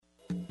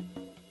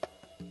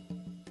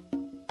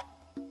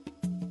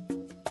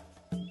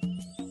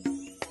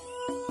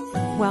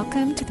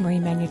Welcome to the Marie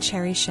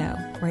Manuchehri Show,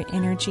 where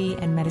energy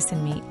and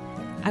medicine meet.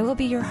 I will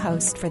be your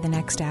host for the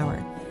next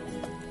hour.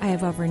 I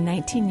have over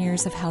 19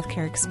 years of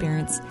healthcare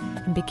experience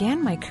and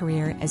began my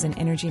career as an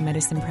energy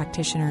medicine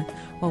practitioner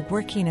while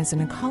working as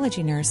an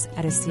oncology nurse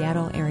at a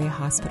Seattle area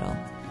hospital.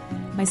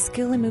 My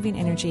skill in moving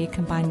energy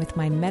combined with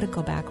my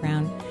medical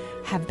background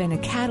have been a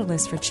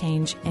catalyst for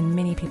change in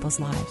many people's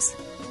lives.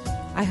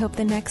 I hope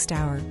the next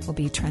hour will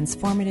be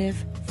transformative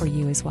for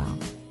you as well.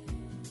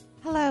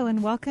 Hello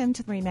and welcome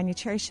to the Marie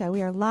Manuchehri Show.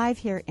 We are live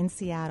here in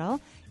Seattle.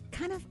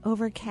 Kind of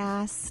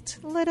overcast,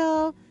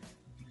 little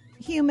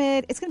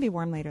humid. It's going to be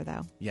warm later,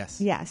 though. Yes.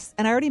 Yes.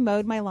 And I already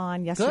mowed my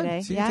lawn yesterday.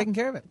 Good. So you're taking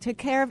care of it. Took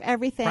care of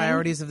everything.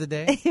 Priorities of the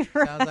day.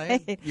 Right. Sounds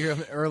like you're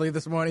early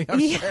this morning. I'm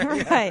sure.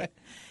 Right.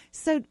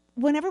 So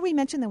whenever we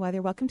mention the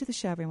weather, welcome to the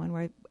show,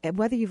 everyone.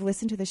 Whether you've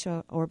listened to the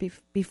show or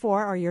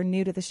before or you're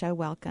new to the show,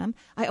 welcome.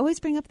 I always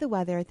bring up the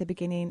weather at the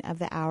beginning of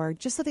the hour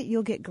just so that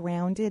you'll get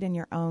grounded in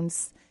your own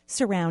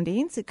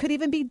surroundings. It could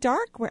even be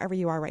dark wherever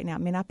you are right now.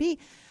 It may not be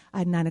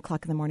 9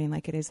 o'clock in the morning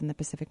like it is in the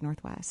Pacific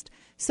Northwest.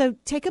 So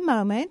take a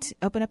moment,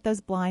 open up those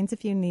blinds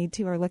if you need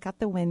to, or look out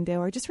the window,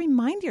 or just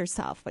remind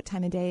yourself what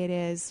time of day it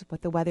is,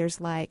 what the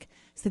weather's like,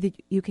 so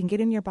that you can get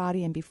in your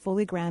body and be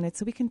fully grounded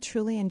so we can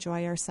truly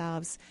enjoy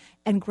ourselves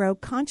and grow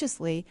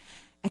consciously,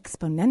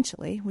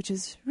 exponentially, which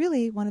is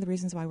really one of the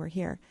reasons why we're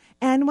here.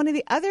 And one of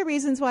the other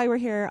reasons why we're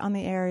here on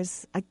the air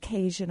is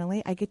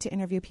occasionally I get to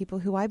interview people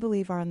who I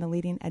believe are on the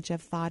leading edge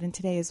of thought, and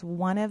today is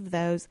one of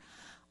those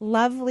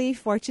lovely,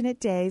 fortunate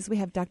days. We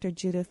have Dr.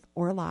 Judith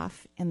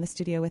Orloff in the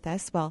studio with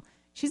us. Well,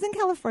 she's in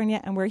California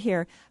and we're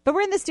here, but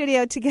we're in the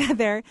studio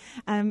together.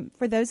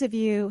 For those of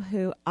you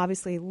who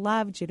obviously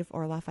love Judith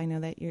Orloff, I know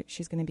that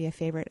she's going to be a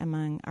favorite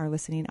among our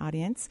listening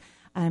audience.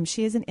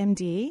 She is an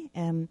MD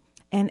and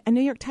a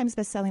New York Times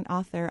bestselling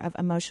author of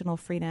Emotional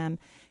Freedom.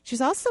 She's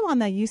also on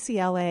the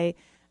UCLA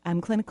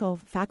clinical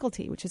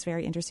faculty, which is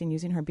very interesting,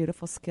 using her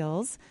beautiful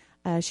skills.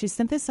 She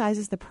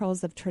synthesizes the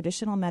pearls of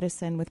traditional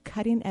medicine with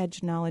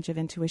cutting-edge knowledge of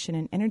intuition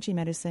and energy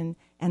medicine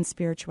and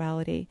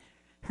spirituality.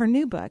 Her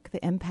new book, The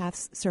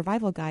Empath's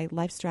Survival Guide,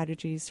 Life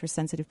Strategies for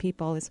Sensitive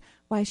People, is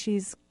why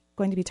she's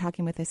going to be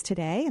talking with us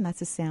today, and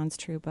that's a Sounds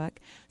True book.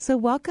 So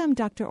welcome,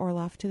 Dr.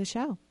 Orloff, to the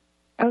show.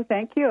 Oh,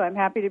 thank you. I'm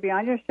happy to be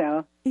on your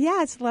show.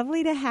 Yeah, it's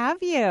lovely to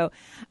have you.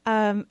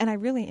 And I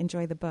really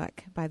enjoy the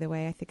book, by the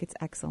way. I think it's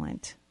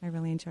excellent. I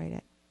really enjoyed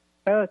it.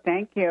 Oh,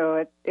 thank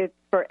you. It's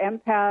for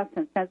empaths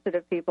and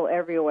sensitive people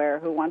everywhere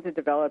who want to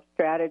develop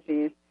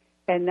strategies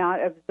and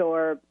not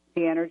absorb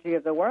the energy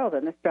of the world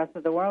and the stress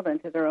of the world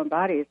into their own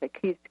bodies, a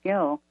key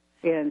skill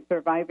in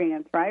surviving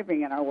and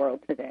thriving in our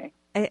world today.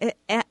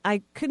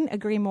 I couldn't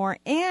agree more.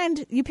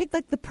 And you picked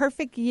like the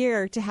perfect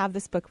year to have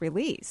this book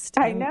released.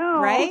 I know.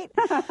 Right?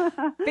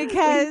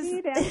 Because we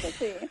need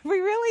empathy. We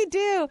really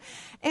do.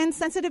 And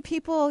sensitive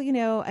people,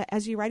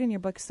 as you write in your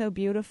book so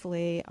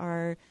beautifully,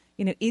 are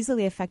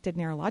easily affected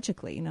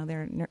neurologically.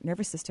 Their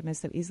nervous system is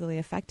so easily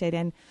affected.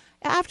 And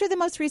after the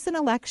most recent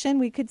election,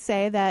 we could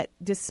say that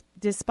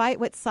despite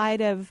what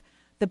side of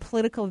the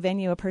political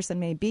venue a person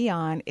may be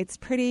on, it's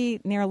pretty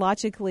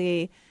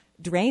neurologically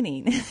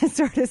draining,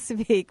 so to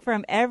speak,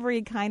 from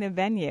every kind of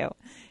venue.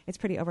 It's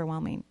pretty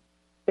overwhelming.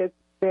 It's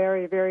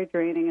very, very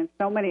draining. And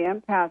so many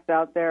empaths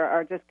out there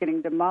are just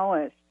getting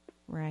demolished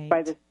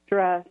by the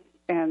stress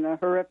and the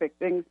horrific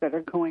things that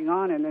are going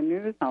on in the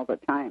news all the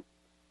time.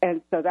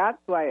 And so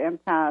that's why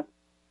empaths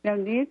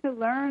need to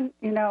learn,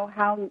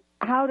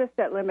 how to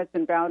set limits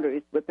and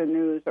boundaries with the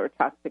news or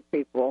toxic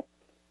people,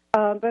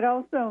 but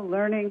also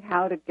learning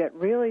how to get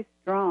really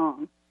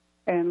strong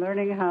and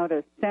learning how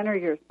to center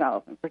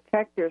yourself and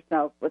protect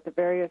yourself with the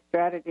various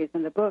strategies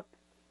in the book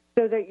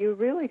so that you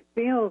really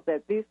feel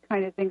that these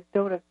kind of things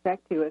don't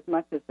affect you as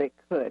much as they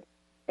could.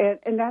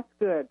 And that's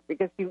good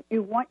because you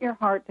want your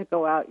heart to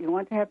go out. You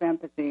want to have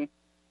empathy.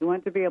 You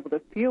want to be able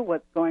to feel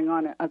what's going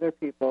on in other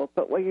people.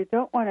 But what you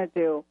don't want to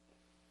do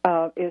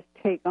is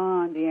take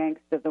on the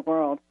angst of the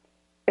world.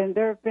 And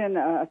there have been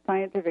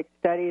scientific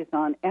studies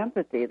on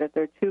empathy, that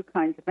there are two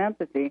kinds of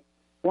empathy.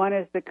 One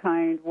is the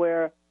kind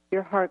where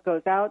your heart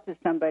goes out to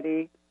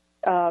somebody,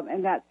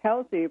 and that's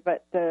healthy.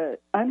 But the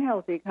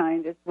unhealthy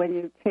kind is when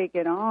you take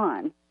it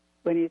on,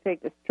 when you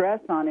take the stress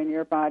on in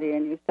your body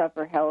and you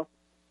suffer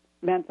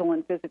mental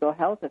and physical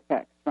health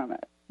effects from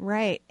it.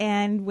 Right.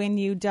 And when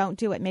you don't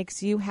do what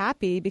makes you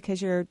happy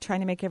because you're trying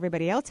to make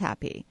everybody else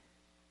happy.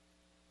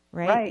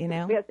 Right.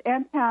 Because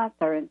empaths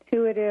are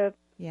intuitive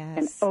yes.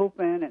 and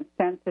open and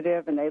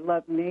sensitive, and they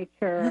love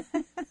nature,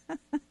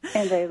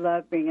 and they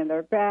love being in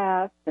their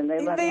baths, and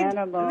they love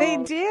animals. They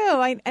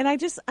do.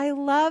 I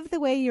love the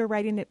way you're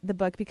writing the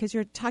book because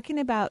you're talking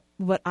about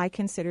what I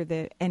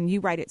consider and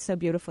you write it so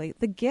beautifully,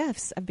 the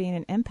gifts of being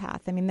an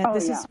empath. I mean,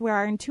 this is where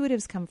our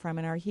intuitives come from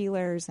and our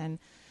healers and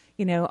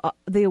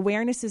the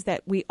awarenesses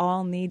that we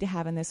all need to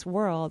have in this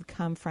world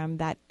come from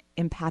that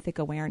empathic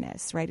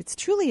awareness, right? It's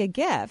truly a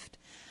gift.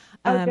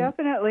 Oh,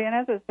 definitely. And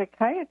as a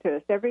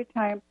psychiatrist, every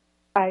time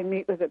I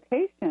meet with a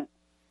patient,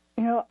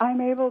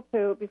 I'm able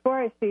to, before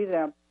I see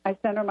them, I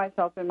center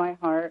myself in my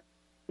heart.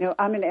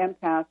 I'm an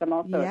empath. I'm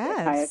also a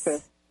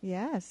psychiatrist.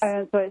 Yes.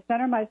 And so I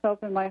center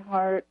myself in my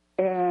heart,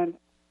 and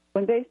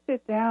when they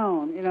sit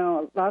down,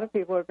 a lot of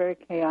people are very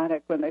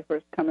chaotic when they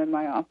first come in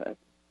my office.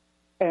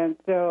 And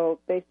so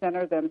they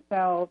center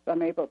themselves.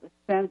 I'm able to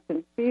sense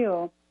and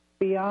feel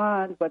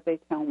beyond what they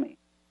tell me.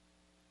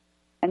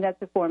 And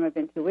that's a form of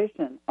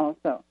intuition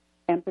also.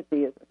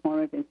 Empathy is a form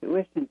of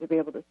intuition, to be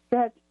able to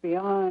stretch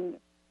beyond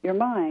your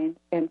mind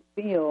and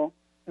feel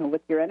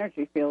with your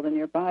energy field in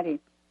your body.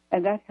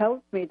 And that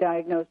helps me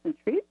diagnose and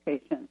treat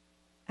patients.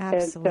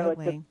 Absolutely. And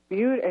so it's a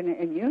beauty,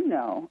 and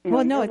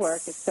your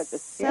work is such a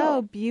skill.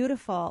 So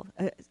beautiful.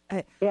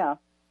 Yeah.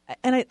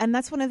 And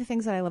that's one of the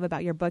things that I love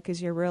about your book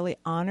is you're really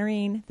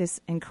honoring this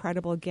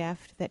incredible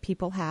gift that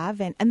people have,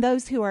 and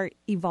those who are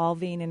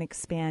evolving and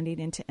expanding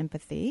into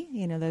empathy,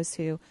 those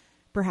who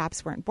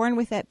perhaps weren't born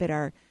with it but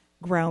are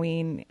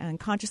growing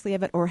unconsciously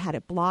of it or had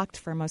it blocked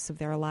for most of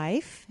their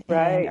life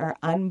and are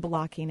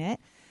unblocking it.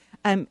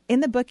 In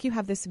the book, you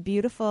have this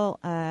beautiful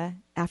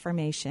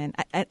affirmation.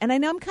 And I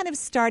know I'm kind of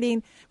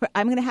starting,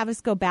 I'm going to have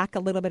us go back a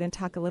little bit and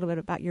talk a little bit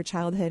about your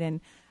childhood. And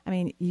I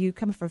mean, you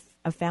come from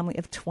a family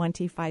of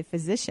 25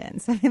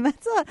 physicians. I mean,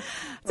 that's a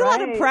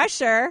lot of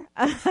pressure,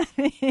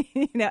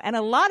 and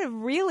a lot of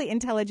really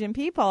intelligent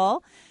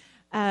people.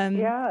 Maybe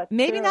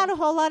true. not a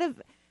whole lot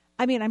of,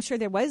 I'm sure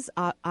there was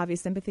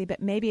obvious empathy,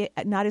 but maybe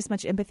not as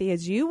much empathy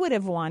as you would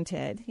have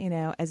wanted,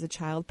 as a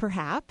child,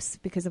 perhaps,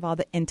 because of all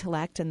the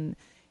intellect and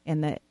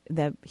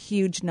the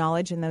huge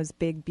knowledge in those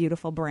big,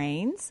 beautiful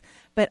brains.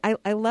 But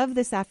I love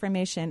this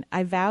affirmation.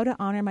 I vow to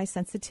honor my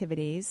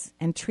sensitivities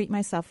and treat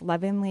myself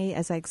lovingly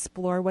as I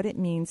explore what it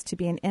means to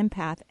be an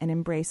empath and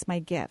embrace my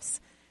gifts.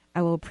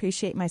 I will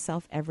appreciate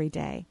myself every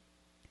day.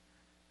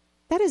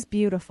 That is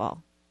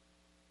beautiful.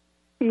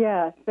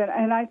 Yes,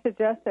 and I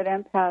suggest that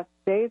empaths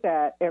say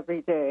that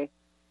every day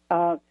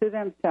to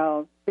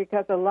themselves,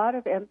 because a lot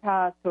of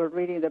empaths who are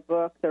reading the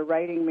book, they're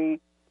writing me,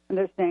 and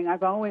they're saying,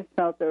 I've always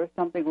felt there was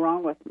something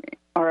wrong with me,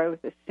 or I was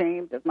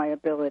ashamed of my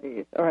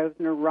abilities, or I was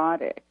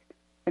neurotic,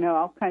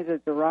 all kinds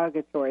of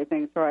derogatory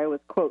things, or I was,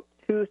 quote,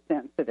 too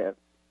sensitive,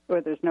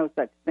 or there's no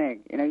such thing.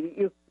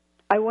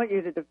 I want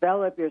you to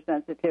develop your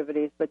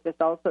sensitivities, but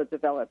just also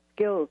develop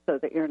skills so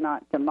that you're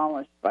not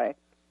demolished by,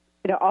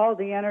 all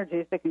the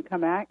energies that can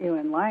come at you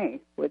in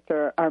life, which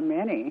are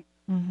many.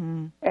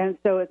 Mm-hmm. And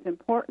so it's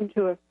important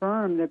to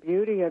affirm the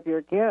beauty of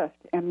your gift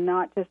and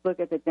not just look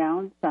at the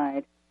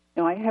downside.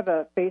 I have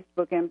a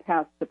Facebook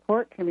empath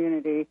support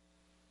community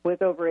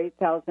with over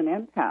 8,000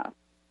 empaths,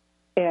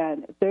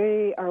 and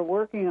they are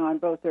working on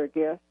both their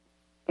gifts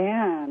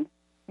and,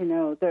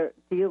 they're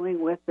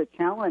dealing with the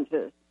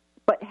challenges,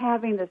 but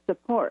having the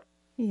support.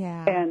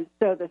 Yeah. And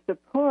so the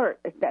support,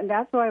 and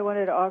that's why I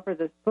wanted to offer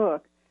this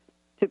book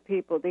to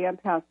people, the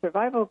Empath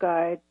Survival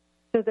Guide,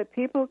 so that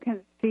people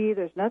can see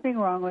there's nothing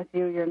wrong with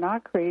you, you're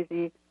not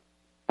crazy,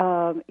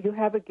 you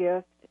have a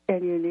gift,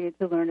 and you need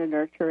to learn to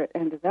nurture it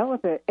and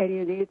develop it, and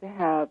you need to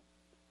have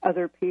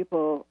other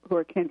people who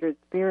are kindred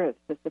spirits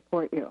to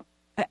support you.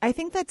 I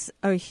think that's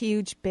a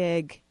huge,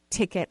 big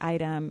ticket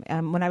item.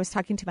 When I was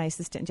talking to my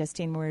assistant,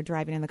 Justine, when we were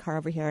driving in the car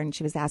over here, and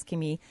she was asking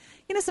me,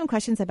 some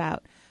questions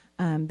about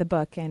the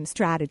book and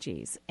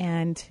strategies.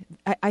 And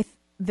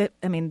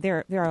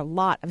there are a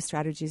lot of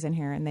strategies in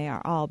here, and they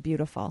are all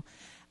beautiful.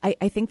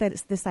 I think that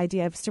it's this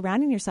idea of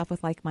surrounding yourself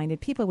with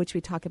like-minded people, which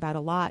we talk about a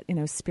lot,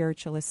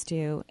 spiritualists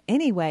do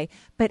anyway.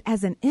 But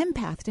as an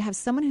empath, to have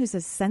someone who's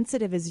as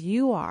sensitive as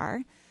you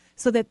are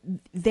so that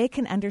they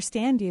can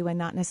understand you and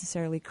not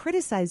necessarily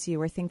criticize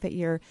you or think that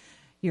you're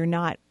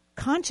not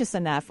conscious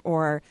enough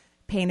or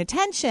paying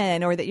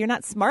attention or that you're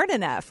not smart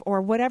enough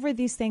or whatever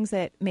these things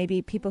that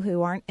maybe people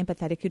who aren't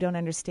empathetic, who don't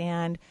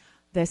understand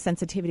the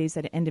sensitivities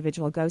that an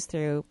individual goes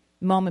through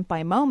moment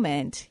by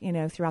moment,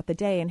 throughout the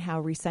day, and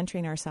how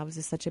recentering ourselves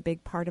is such a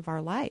big part of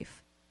our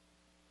life.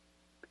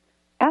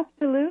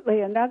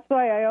 Absolutely, and that's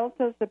why I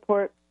also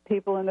support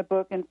people in the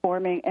book in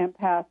forming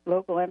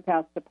local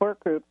empath support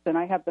groups, and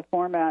I have the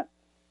format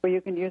where you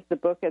can use the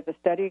book as a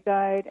study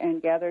guide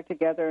and gather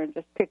together and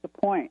just pick a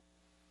point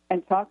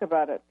and talk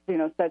about it,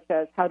 such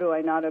as how do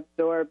I not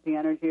absorb the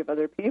energy of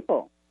other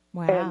people?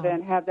 Wow. And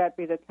then have that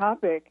be the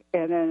topic,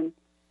 and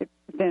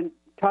then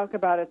talk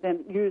about it,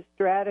 then use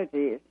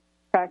strategies,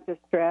 practice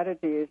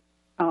strategies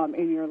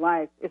in your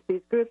life. If these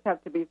groups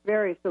have to be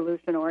very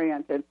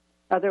solution-oriented,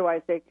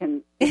 otherwise they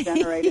can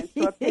degenerate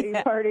into a pity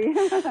party.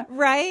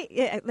 Right?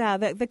 Yeah,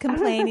 the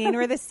complaining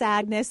or the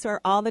sadness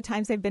or all the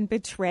times they've been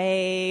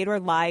betrayed or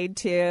lied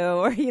to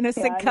or,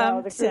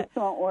 succumbed the groups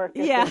won't work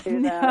if they do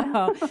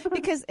no.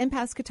 Because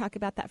empaths could talk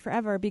about that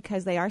forever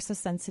because they are so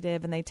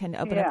sensitive and they tend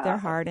to open up their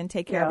heart and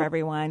take care of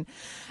everyone.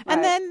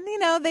 And then,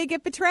 they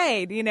get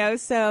betrayed,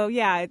 So,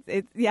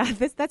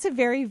 that's a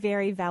very,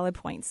 very valid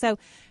point. So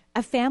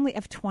a family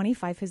of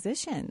 25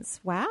 physicians.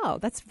 Wow,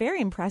 that's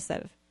very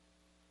impressive.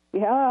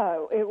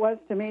 Yeah, it was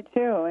to me,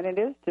 too, and it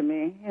is to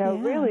me.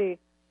 Really,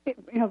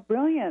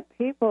 brilliant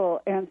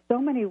people, and so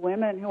many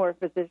women who are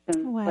physicians.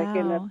 Wow. Like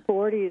in the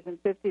 40s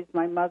and 50s,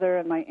 my mother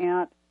and my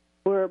aunt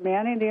were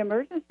manning the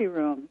emergency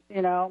rooms,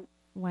 Wow.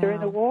 during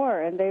the war,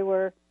 and they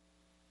were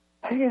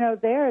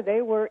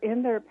they were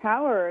in their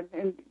power,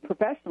 and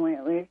professionally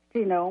at least,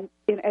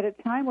 at a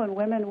time when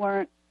women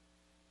weren't,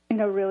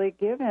 really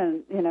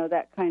given,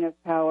 that kind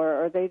of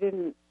power, or they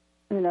didn't,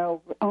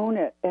 own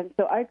it. And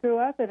so I grew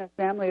up in a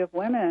family of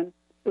women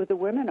where the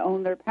women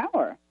own their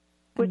power,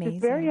 which Amazing.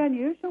 is very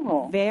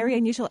unusual. Very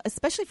unusual,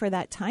 especially for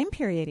that time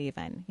period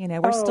even.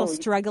 We're still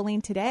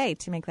struggling today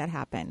to make that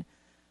happen.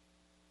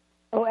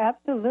 Oh,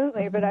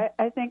 absolutely. Mm-hmm. But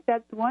I think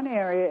that's one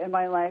area in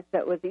my life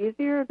that was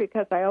easier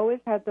because I always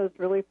had those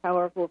really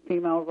powerful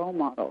female role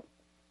models.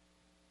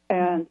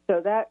 And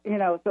so that,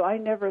 so I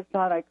never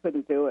thought I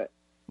couldn't do it.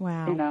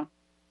 Wow.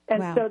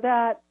 And so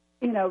that,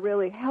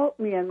 really helped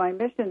me in my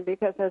mission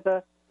because as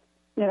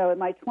in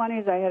my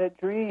 20s, I had a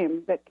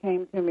dream that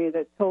came to me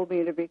that told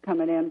me to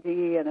become an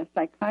MD and a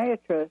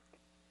psychiatrist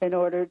in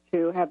order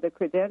to have the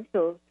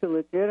credentials to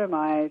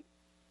legitimize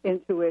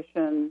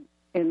intuition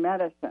in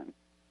medicine.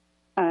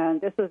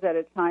 And this was at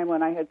a time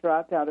when I had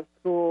dropped out of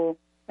school.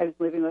 I was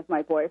living with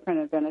my boyfriend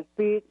in Venice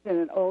Beach in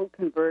an old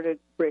converted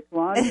brick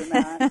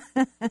laundromat.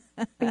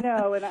 And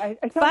I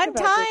fun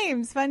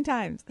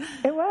times.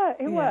 It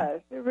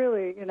was. It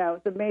really, it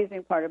was an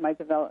amazing part of my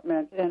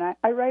development. And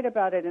I write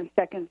about it in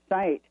Second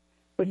Sight,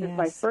 which is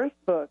my first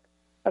book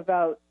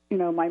about,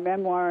 my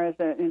memoir as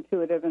an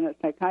intuitive and a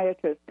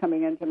psychiatrist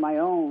coming into my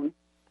own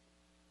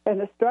and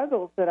the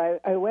struggles that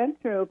I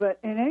went through. But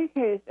in any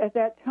case, at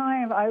that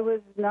time, I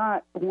was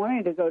not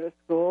wanting to go to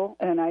school,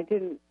 and I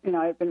didn't,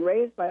 I'd been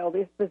raised by all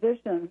these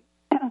physicians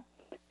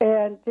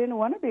and didn't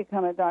want to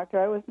become a doctor.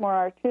 I was more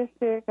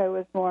artistic. I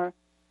was more,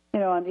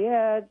 on the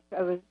edge.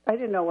 I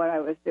didn't know what I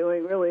was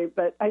doing, really,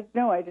 but I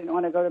know I didn't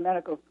want to go to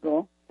medical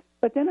school.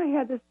 But then I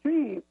had this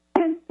dream.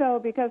 And so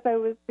because I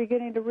was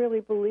beginning to really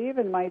believe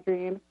in my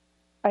dreams,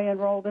 I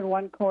enrolled in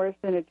one course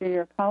in a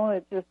junior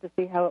college just to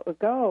see how it would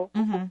go.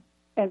 Mm-hmm.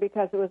 And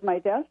because it was my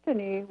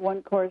destiny,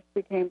 one course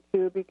became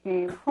two,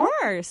 Of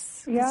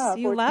course. Yeah,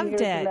 you loved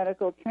years it. of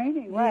medical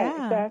training. Right,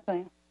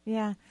 exactly.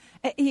 Yeah.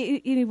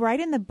 You write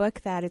in the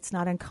book that it's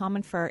not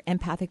uncommon for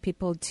empathic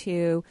people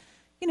to,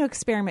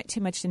 experiment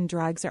too much in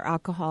drugs or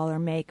alcohol or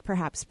make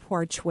perhaps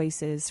poor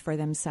choices for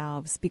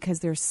themselves because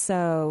they're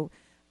so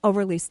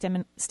overly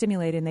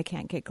stimulated and they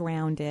can't get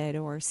grounded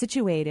or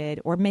situated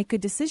or make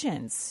good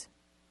decisions.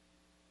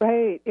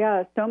 Right,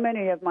 yeah. So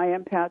many of my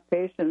empath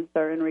patients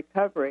are in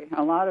recovery.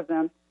 A lot of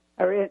them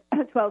are in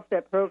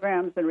 12-step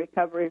programs in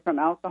recovery from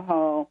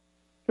alcohol,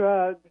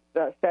 drugs,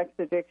 sex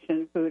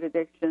addiction, food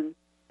addiction,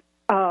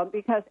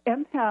 because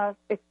empaths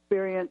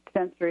experience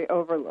sensory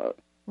overload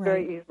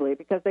very easily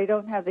because they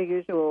don't have the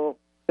usual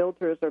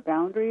filters or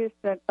boundaries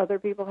that other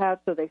people have,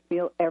 so they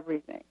feel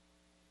everything.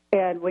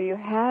 And when you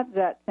have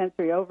that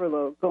sensory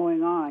overload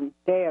going on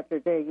day after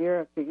day,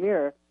 year after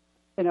year,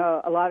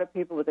 a lot of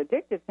people with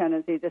addictive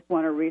tendency just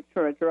want to reach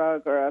for a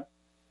drug or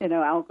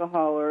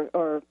alcohol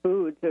or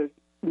food to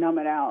numb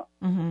it out.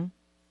 Mm-hmm.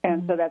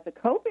 And so that's a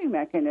coping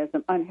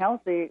mechanism,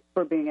 unhealthy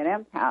for being an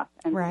empath.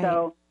 And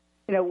so,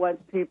 once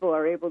people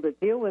are able to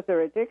deal with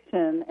their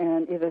addiction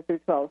and either through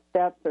 12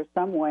 steps or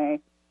some way,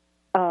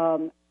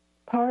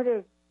 part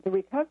of the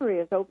recovery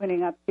is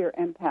opening up to your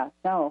empath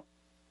self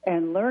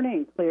and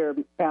learning clear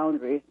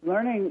boundaries,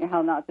 learning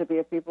how not to be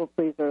a people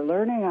pleaser,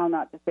 learning how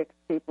not to fix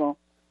people,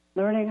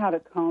 learning how to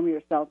calm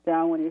yourself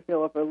down when you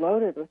feel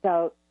overloaded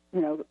without,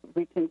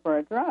 reaching for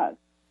a drug.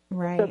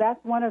 Right. So that's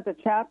one of the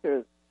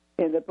chapters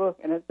in the book,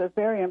 and it's a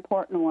very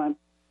important one,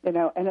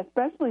 and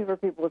especially for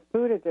people with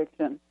food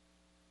addiction,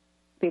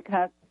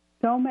 because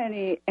so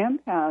many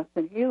empaths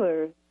and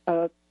healers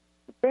are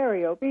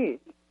very obese,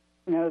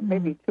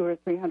 maybe 200 or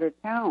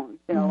 300 pounds,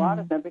 a lot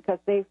of them, because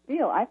they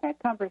feel, I've had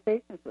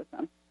conversations with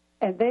them,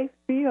 and they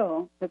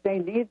feel that they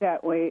need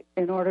that weight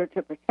in order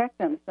to protect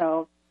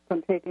themselves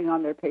from taking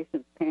on their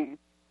patient's pain.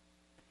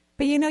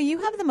 But, you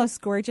have the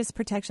most gorgeous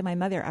protection. My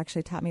mother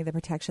actually taught me the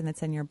protection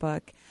that's in your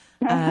book.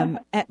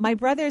 My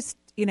brothers,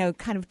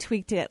 kind of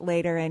tweaked it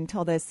later and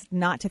told us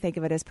not to think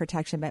of it as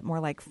protection, but more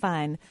like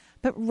fun.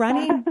 But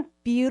running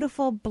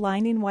beautiful,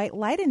 blinding white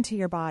light into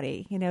your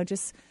body,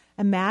 just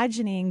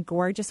imagining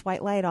gorgeous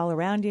white light all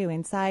around you,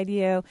 inside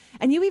you.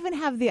 And you even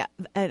have the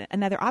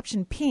another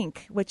option,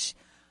 pink, which...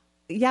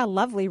 Yeah,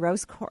 lovely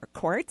rose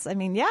quartz. I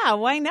mean, yeah,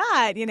 why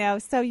not?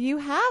 So you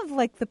have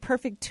like the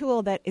perfect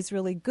tool that is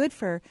really good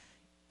for,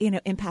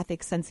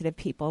 empathic, sensitive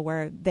people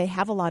where they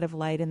have a lot of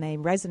light and they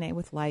resonate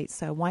with light.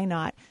 So why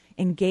not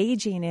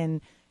engaging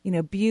in,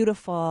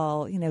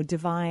 beautiful,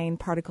 divine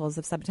particles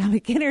of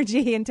subatomic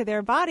energy into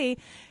their body,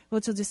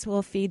 which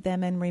will feed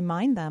them and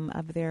remind them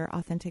of their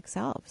authentic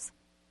selves.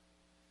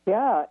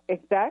 Yeah,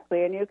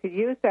 exactly. And you could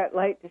use that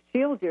light to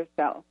shield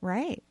yourself.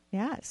 Right.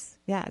 Yes.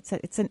 Yeah.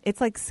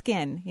 It's like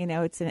skin.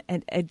 It's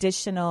an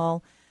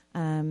additional,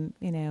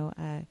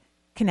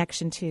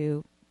 connection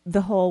to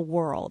the whole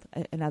world.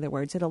 In other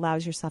words, it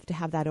allows yourself to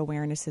have that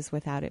awarenesses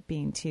without it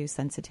being too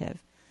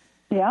sensitive.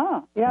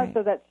 Yeah. Right.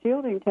 So that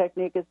shielding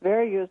technique is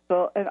very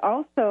useful, and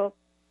also,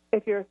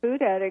 if you're a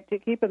food addict, to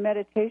keep a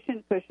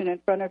meditation cushion in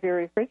front of your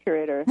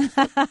refrigerator.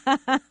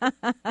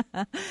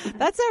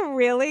 That's a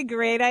really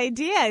great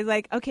idea.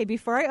 Like, okay,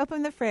 before I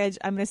open the fridge,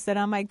 I'm going to sit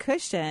on my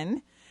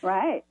cushion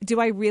Right. Do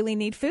I really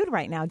need food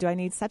right now? Do I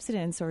need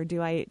substance, or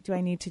do I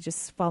need to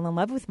just fall in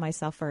love with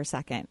myself for a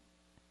second?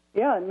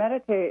 Yeah, and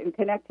meditate and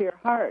connect to your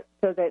heart,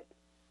 so that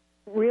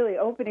really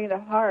opening the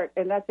heart,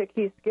 and that's a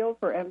key skill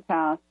for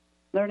empaths,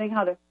 learning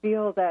how to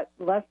feel that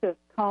luscious,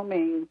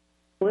 calming,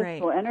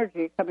 blissful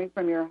energy coming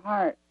from your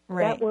heart.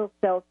 Right. That will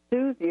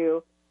self-soothe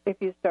you if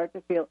you start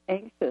to feel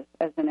anxious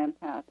as an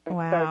empath,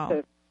 or start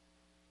to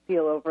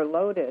feel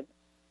overloaded.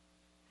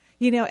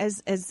 You know,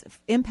 as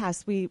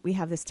empaths, we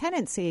have this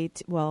tendency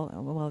to,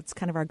 well, it's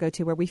kind of our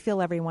go-to, where we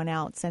feel everyone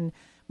else. And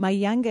my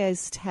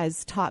youngest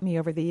has taught me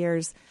over the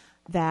years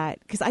that,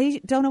 because I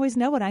don't always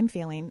know what I'm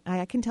feeling.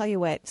 I can tell you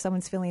what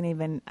someone's feeling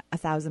even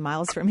 1,000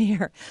 miles from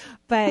here.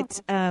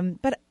 But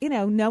you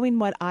know, knowing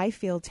what I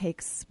feel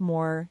takes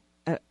more.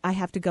 I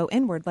have to go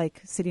inward,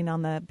 like sitting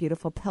on the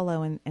beautiful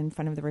pillow in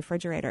front of the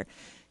refrigerator.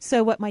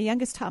 So what my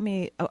youngest taught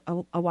me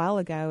a while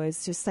ago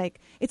is just like,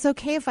 it's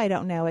okay if I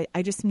don't know it.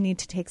 I just need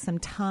to take some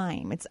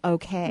time. It's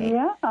okay.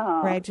 Yeah.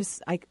 Right.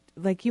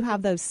 Like you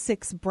have those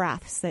 6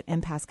 breaths that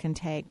empaths can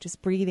take,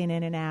 just breathing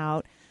in and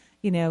out,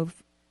 you know,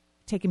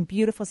 taking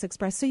beautiful 6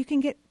 breaths, so you can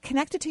get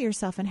connected to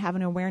yourself and have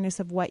an awareness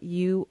of what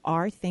you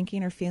are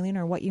thinking or feeling,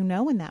 or what you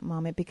know in that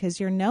moment, because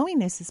your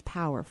knowingness is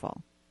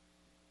powerful.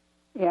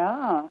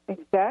 Yeah,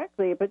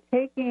 exactly. But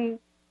taking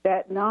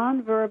that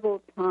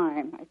nonverbal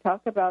time, I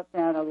talk about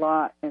that a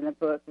lot in the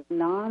book, is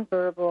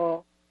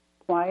nonverbal,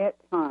 quiet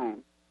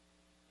time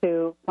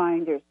to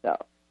find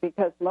yourself.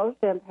 Because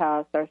most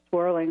empaths are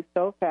swirling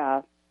so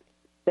fast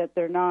that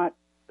they're not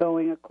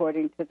going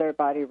according to their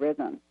body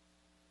rhythm.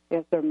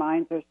 If their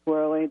minds are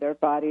swirling, their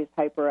body's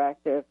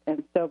hyperactive.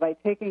 And so by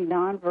taking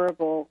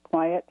nonverbal,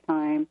 quiet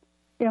time,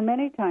 you know,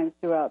 many times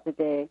throughout the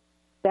day,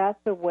 that's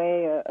a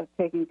way of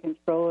taking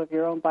control of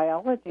your own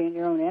biology and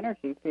your own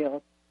energy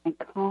field and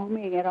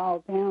calming it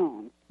all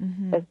down.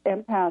 Mm-hmm. As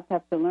empaths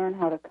have to learn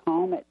how to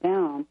calm it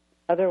down.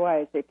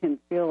 Otherwise, it can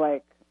feel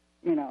like,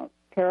 you know,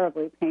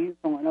 terribly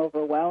painful and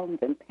overwhelmed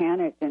and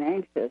panicked and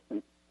anxious.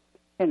 And,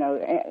 you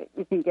know,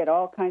 you can get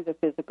all kinds of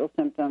physical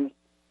symptoms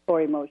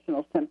or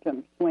emotional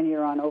symptoms when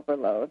you're on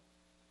overload.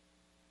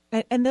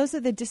 And those are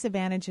the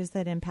disadvantages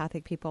that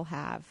empathic people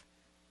have,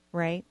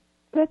 right?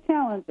 The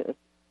challenges.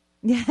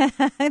 Yeah,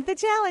 the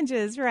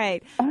challenges,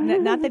 right.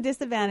 Not the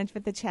disadvantage,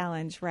 but the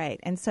challenge, right.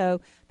 And so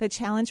the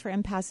challenge for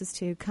empaths is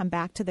to come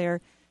back to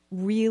their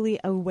really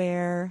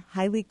aware,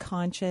 highly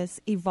conscious,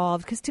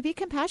 evolved, because to be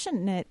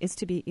compassionate is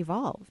to be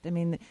evolved. I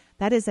mean,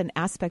 that is an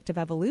aspect of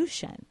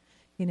evolution,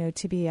 you know,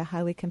 to be a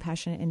highly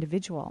compassionate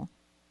individual.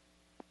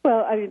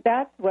 Well, I mean,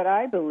 that's what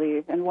I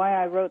believe, and why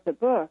I wrote the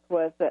book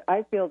was that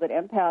I feel that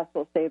empaths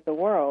will save the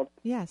world.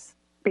 Yes.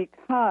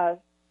 Because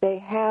they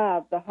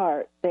have the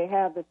heart, they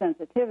have the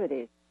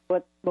sensitivities.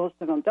 What most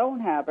of them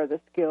don't have are the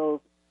skills,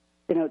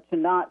 you know, to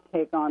not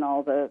take on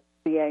all the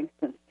angst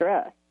and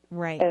stress.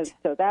 Right. And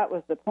so that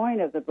was the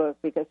point of the book,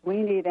 because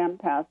we need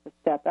empaths to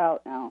step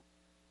out now.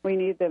 We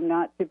need them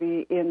not to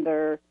be in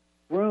their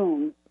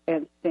rooms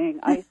and staying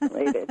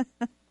isolated.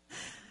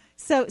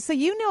 So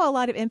you know a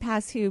lot of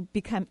empaths who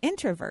become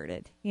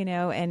introverted, you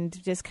know, and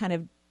just kind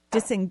of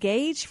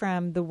disengage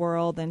from the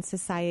world and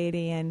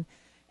society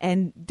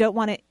and don't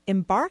want to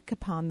embark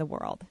upon the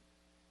world.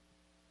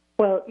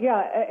 Well,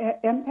 yeah,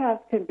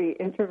 empaths can be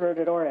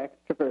introverted or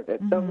extroverted,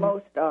 mm-hmm. so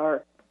most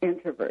are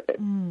introverted.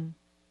 Mm-hmm.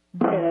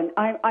 And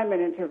I'm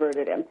an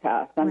introverted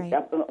empath. I'm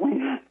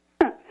definitely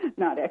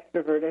not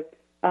extroverted.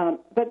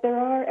 But there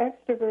are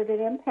extroverted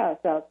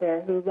empaths out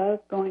there who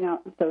love going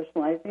out and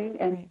socializing,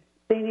 and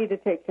they need to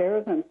take care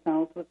of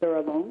themselves with their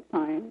alone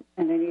time,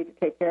 and they need to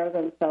take care of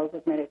themselves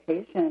with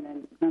meditation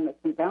and limits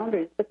and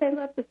boundaries, but they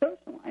love to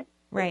socialize.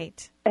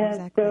 Right. And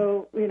exactly.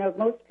 so, you know,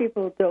 most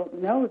people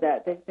don't know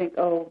that. They think,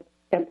 oh,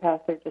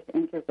 empaths are just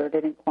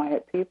introverted and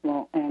quiet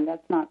people, and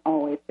that's not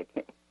always the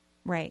case.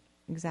 Right,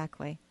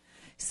 exactly.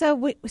 So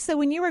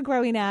when you were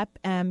growing up,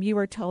 you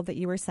were told that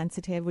you were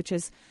sensitive, which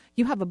is,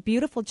 you have a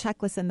beautiful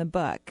checklist in the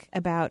book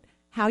about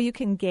how you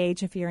can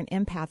gauge if you're an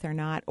empath or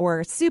not,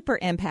 or a super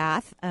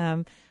empath,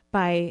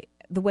 by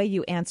the way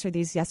you answer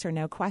these yes or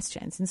no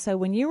questions. And so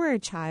when you were a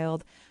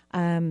child,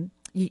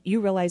 you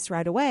realized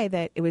right away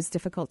that it was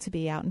difficult to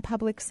be out in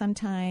public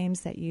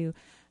sometimes, that you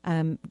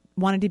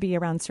wanted to be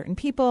around certain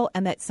people,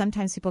 and that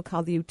sometimes people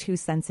called you too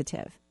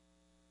sensitive.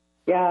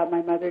 Yeah,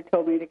 my mother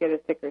told me to get a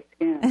thicker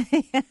skin,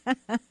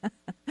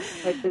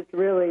 which is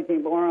really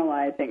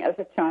demoralizing as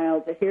a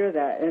child to hear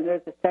that. And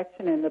there's a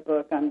section in the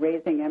book on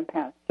raising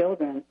empath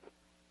children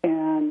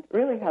and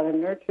really how to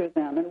nurture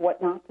them and what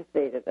not to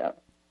say to them.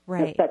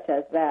 Right. Such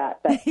as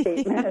that. That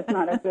statement is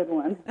not a good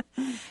one.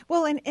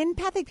 Well, and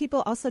empathic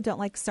people also don't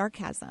like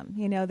sarcasm.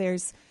 You know,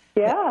 there's...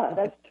 Yeah,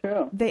 that's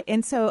true.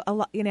 And so, a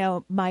lot, you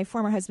know, my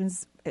former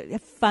husband's a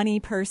funny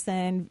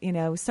person, you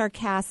know,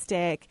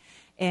 sarcastic.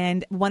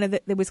 And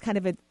it was kind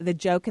of the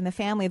joke in the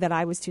family that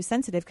I was too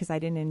sensitive because I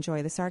didn't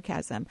enjoy the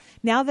sarcasm.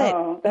 Now that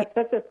that's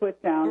such a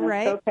put down,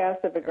 right? That's so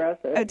passive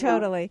aggressive. Oh,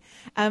 totally.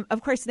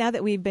 Of course, now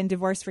that we've been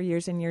divorced for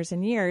years and years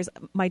and years,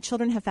 my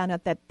children have found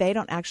out that they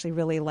don't actually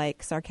really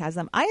like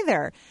sarcasm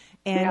either.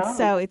 And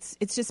so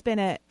it's just been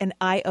an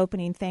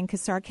eye-opening thing,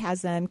 because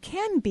sarcasm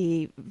can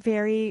be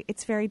very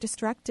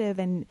destructive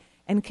and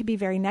can be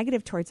very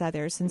negative towards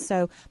others. And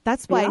so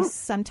that's why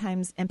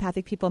sometimes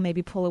empathic people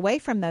maybe pull away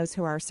from those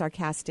who are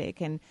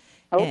sarcastic. And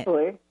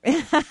hopefully.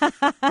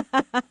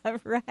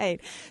 Right.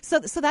 So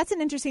that's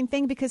an interesting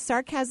thing, because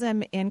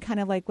sarcasm in kind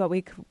of like what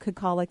we could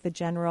call like the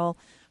general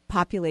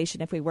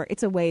population, if we were,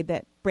 it's a way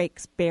that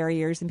breaks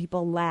barriers and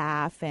people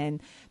laugh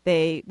and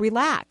they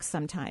relax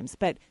sometimes.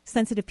 But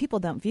sensitive people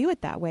don't view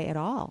it that way at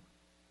all.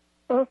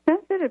 Well,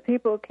 sensitive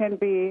people can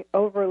be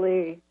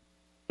overly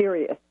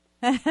serious.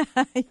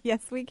 Yes,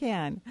 we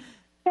can.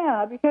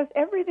 Yeah, because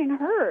everything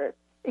hurts.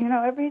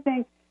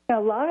 A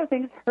lot of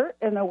things hurt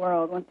in the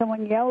world. When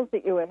someone yells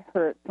at you, it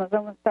hurts. When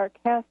someone's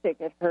sarcastic,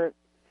 it hurts.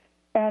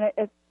 And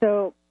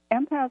so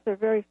empaths are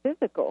very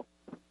physical,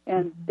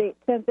 and they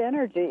sense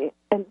energy.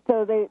 And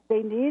so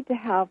they need to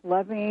have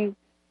loving,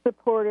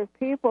 supportive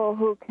people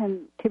who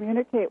can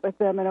communicate with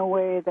them in a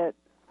way that,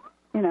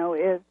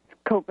 is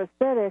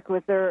copacetic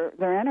with their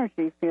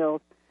energy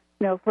field.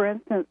 For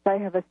instance, I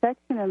have a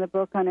section in the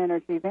book on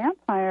energy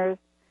vampires,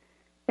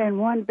 and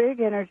one big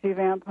energy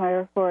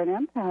vampire for an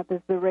empath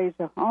is the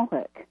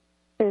rageaholic.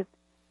 It's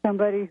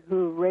somebody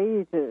who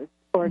rages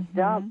or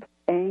dumps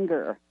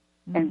anger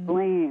and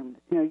blames.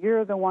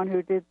 You're the one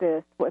who did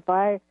this. If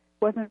I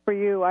wasn't for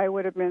you, I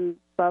would have been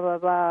blah, blah,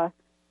 blah,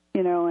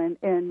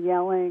 and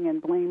yelling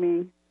and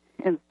blaming.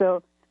 And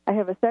so I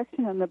have a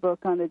section in the book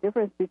on the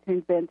difference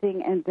between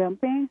venting and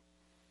dumping.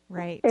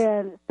 Right.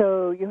 And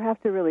so you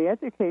have to really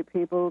educate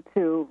people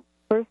to,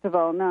 first of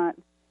all, not,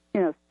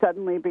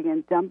 suddenly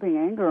begin dumping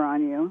anger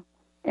on you,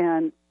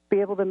 and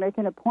be able to make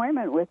an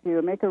appointment with you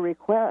and make a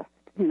request,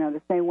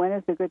 to say, when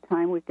is a good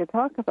time we could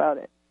talk about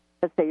it?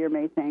 Let's say your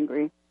mate's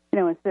angry,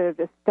 instead of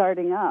just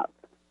starting up.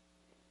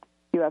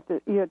 You have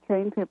to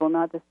train people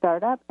not to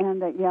start up,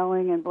 and that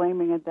yelling and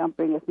blaming and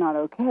dumping is not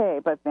okay,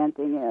 but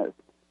venting is.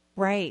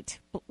 Right.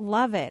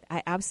 Love it.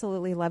 I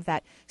absolutely love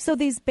that. So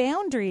these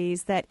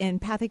boundaries that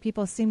empathic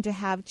people seem to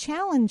have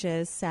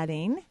challenges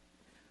setting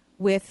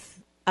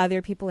with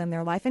other people in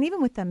their life and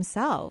even with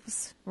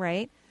themselves,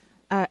 right,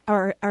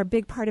 are a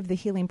big part of the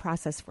healing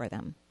process for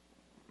them.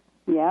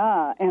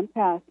 Yeah.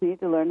 Empaths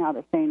need to learn how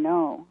to say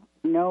no.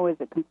 No is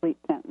a complete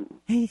sentence.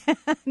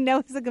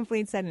 No is a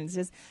complete sentence.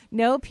 Just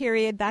no,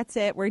 period. That's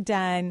it. We're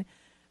done.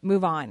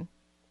 Move on.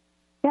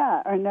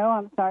 Yeah, or no,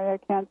 I'm sorry, I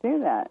can't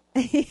do that.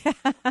 Yeah,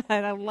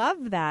 and I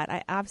love that.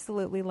 I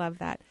absolutely love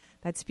that.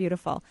 That's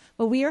beautiful.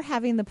 Well, we are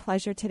having the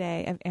pleasure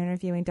today of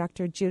interviewing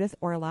Dr. Judith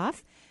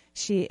Orloff.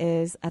 She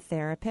is a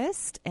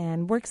therapist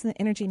and works in the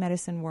energy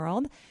medicine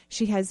world.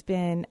 She has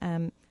been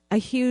a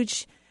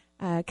huge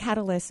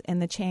catalyst in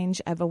the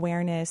change of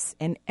awareness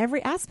in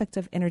every aspect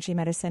of energy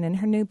medicine. And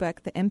her new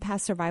book, The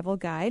Empath Survival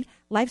Guide,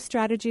 Life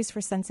Strategies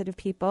for Sensitive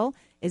People,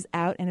 is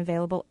out and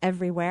available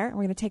everywhere. And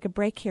we're going to take a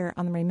break here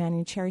on the Marie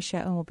Manuchehri Show,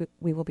 and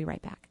we will be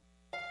right back.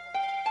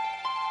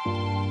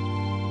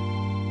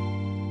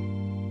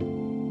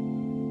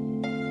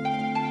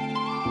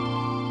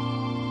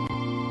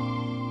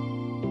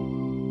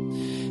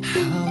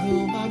 How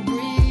do I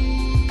breathe?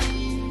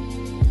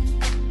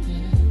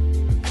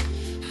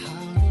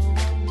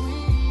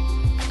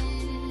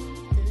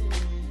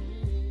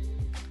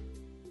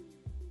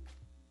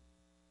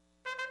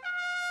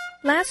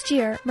 Last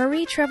year,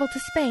 Marie traveled to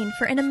Spain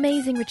for an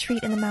amazing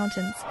retreat in the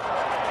mountains.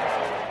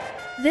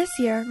 This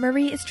year,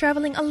 Marie is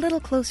traveling a little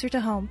closer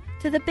to home,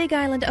 to the Big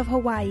Island of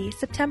Hawaii,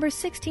 September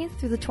 16th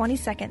through the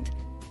 22nd.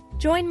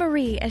 Join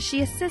Marie as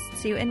she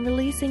assists you in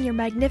releasing your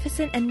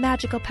magnificent and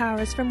magical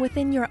powers from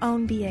within your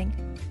own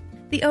being.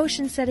 The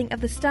ocean setting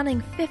of the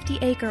stunning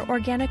 50-acre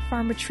organic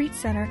farm retreat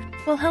center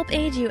will help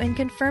aid you in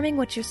confirming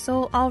what your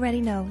soul already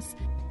knows.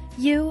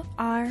 You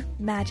are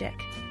magic.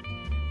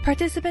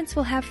 Participants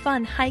will have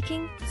fun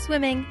hiking,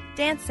 swimming,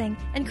 dancing,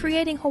 and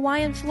creating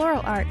Hawaiian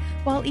floral art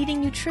while eating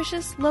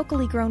nutritious,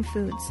 locally grown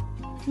foods.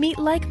 Meet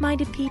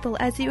like-minded people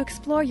as you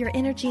explore your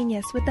inner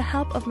genius with the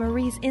help of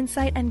Marie's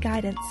insight and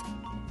guidance.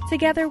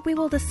 Together, we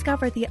will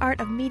discover the art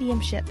of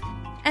mediumship,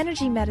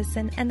 energy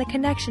medicine, and the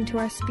connection to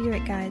our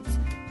spirit guides.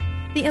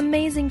 The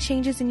amazing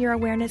changes in your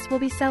awareness will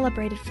be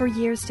celebrated for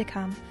years to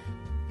come.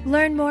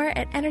 Learn more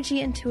at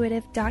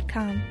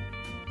energyintuitive.com.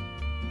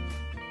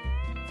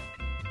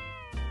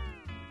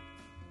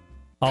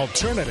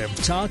 Alternative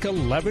Talk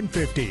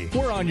 1150.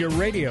 We're on your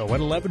radio at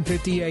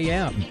 1150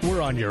 a.m.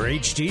 We're on your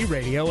HD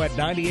radio at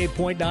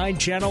 98.9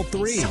 Channel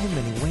 3. So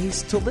many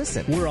ways to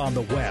listen. We're on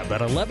the web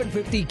at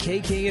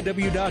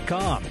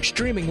 1150kknw.com.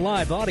 Streaming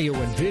live audio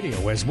and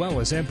video as well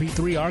as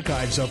MP3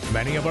 archives of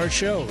many of our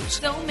shows.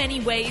 So many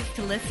ways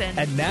to listen.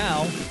 And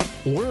now,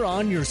 we're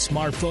on your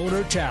smartphone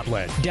or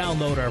tablet.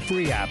 Download our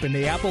free app in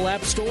the Apple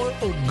App Store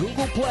or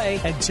Google Play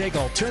and take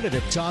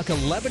Alternative Talk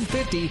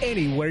 1150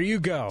 anywhere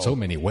you go. So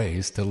many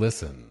ways to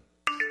listen.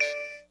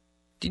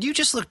 Did you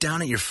just look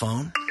down at your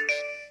phone?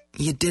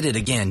 You did it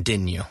again,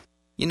 didn't you?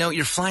 You know,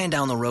 you're flying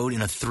down the road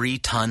in a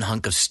 3-ton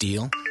hunk of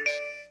steel,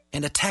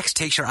 and a text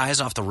takes your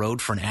eyes off the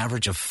road for an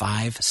average of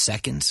 5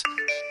 seconds.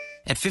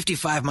 At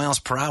 55 miles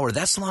per hour,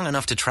 that's long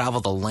enough to travel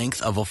the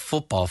length of a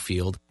football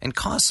field and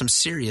cause some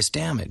serious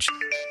damage.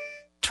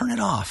 Turn it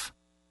off.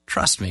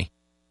 Trust me,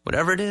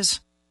 whatever it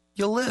is,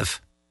 you'll live.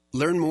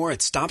 Learn more at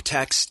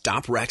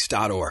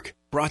stoptextsstopwrecks.org.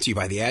 Brought to you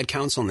by the Ad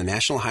Council and the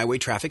National Highway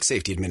Traffic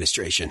Safety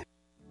Administration.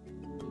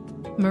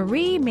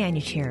 Marie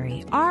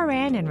Manucherry,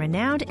 RN and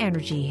renowned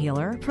energy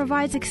healer,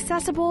 provides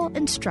accessible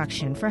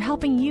instruction for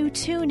helping you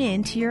tune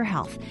in to your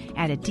health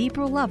at a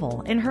deeper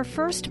level in her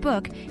first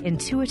book,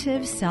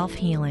 Intuitive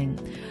Self-Healing.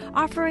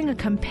 Offering a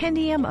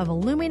compendium of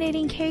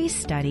illuminating case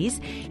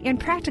studies and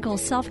practical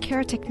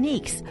self-care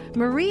techniques,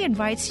 Marie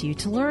invites you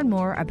to learn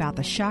more about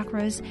the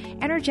chakras,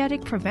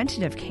 energetic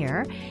preventative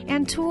care,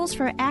 and tools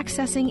for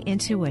accessing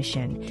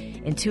intuition.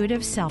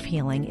 Intuitive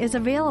Self-Healing is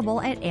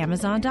available at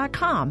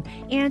Amazon.com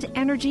and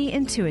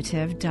EnergyIntuitive.com.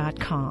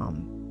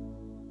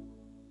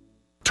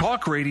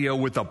 Talk radio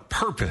with a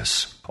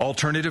purpose.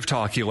 Alternative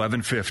Talk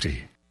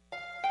 1150.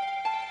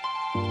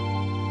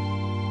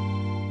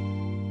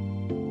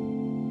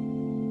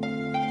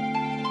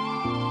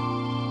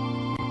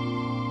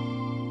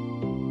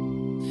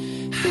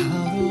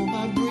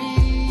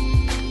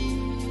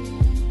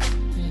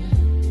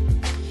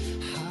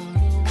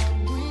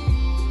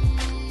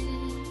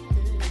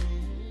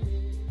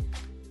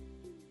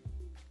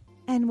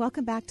 And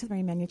welcome back to the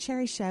Marie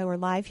Manucherry Show. We're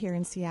live here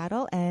in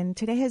Seattle, and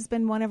today has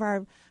been one of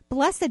our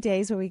blessed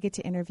days where we get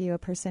to interview a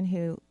person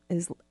who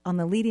is on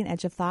the leading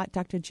edge of thought,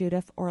 Dr.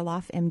 Judith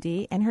Orloff,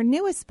 MD, and her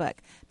newest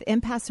book, The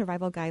Empath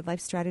Survival Guide, Life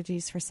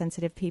Strategies for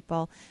Sensitive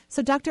People.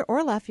 So, Dr.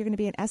 Orloff, you're going to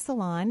be at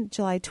Esalen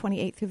July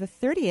 28th through the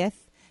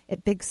 30th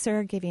at Big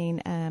Sur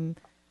giving a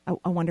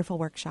wonderful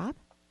workshop.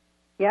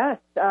 Yes,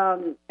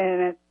 and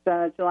it's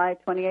July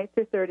 28th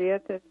through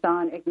 30th. It's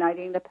on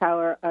igniting the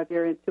power of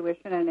your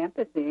intuition and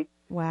empathy.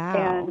 Wow.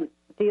 And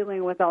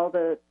dealing with all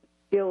the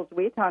skills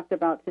we talked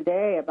about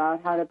today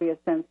about how to be a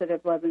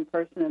sensitive, loving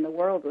person in the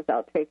world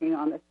without taking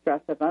on the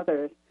stress of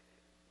others.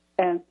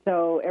 And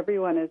so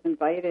everyone is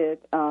invited,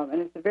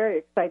 and it's a very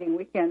exciting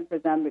weekend for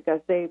them because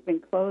they've been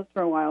closed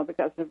for a while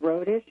because of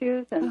road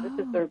issues, and this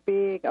is their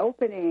big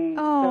opening.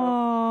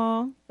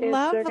 Oh, so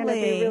lovely. They're going to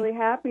be really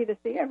happy to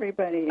see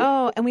everybody.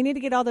 Oh, and we need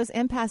to get all those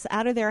empaths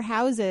out of their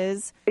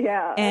houses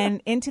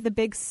and into the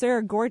Big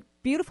Sur.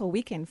 Beautiful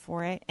weekend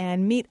for it,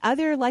 and meet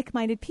other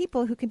like-minded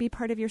people who can be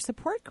part of your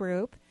support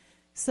group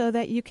so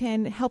that you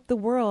can help the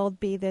world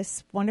be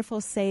this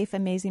wonderful, safe,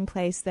 amazing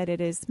place that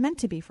it is meant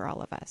to be for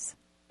all of us.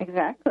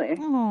 Exactly.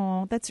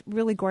 Oh, that's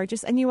really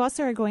gorgeous. And you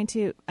also are going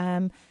to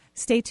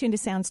stay tuned to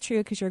Sounds True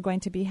because you're going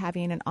to be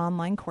having an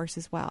online course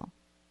as well.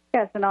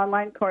 Yes, an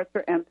online course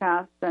for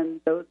empaths and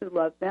those who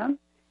love them.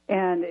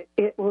 And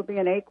it will be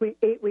an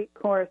 8-week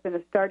course, and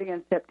it's starting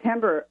in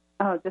September.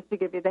 Just to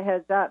give you the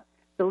heads up,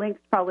 the links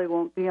probably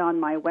won't be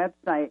on my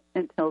website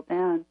until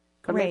then,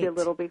 or maybe a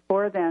little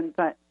before then.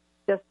 But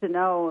just to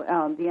know,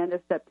 the end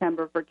of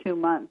September for 2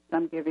 months,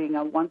 I'm giving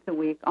a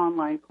once-a-week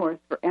online course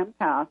for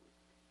empaths.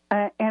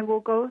 And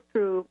we'll go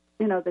through,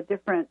 the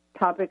different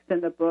topics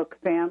in the book: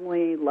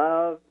 family,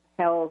 love,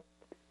 health,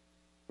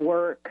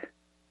 work,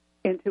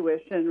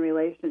 intuition,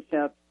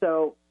 relationships.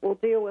 So we'll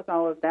deal with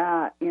all of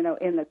that,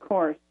 in the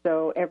course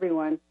so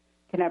everyone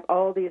can have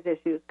all these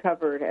issues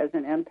covered as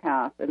an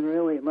empath and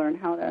really learn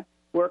how to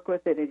work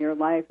with it in your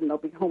life, and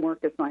there'll be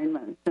homework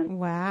assignments. And,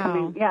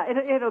 wow.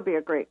 It'll be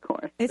a great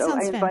course. It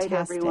sounds fantastic. I invite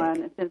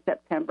everyone. It's in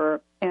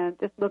September. And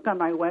just look on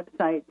my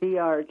website,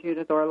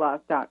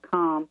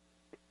 drjudithorloff.com.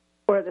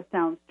 or the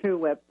Sounds True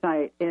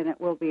website, and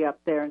it will be up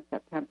there in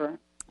September.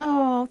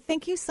 Oh,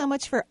 thank you so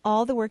much for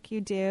all the work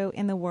you do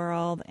in the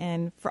world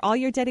and for all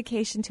your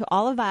dedication to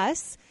all of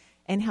us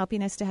and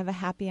helping us to have a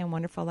happy and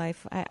wonderful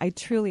life. I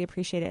truly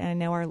appreciate it, and I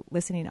know our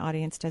listening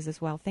audience does as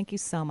well. Thank you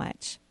so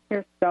much.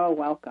 You're so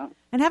welcome.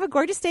 And have a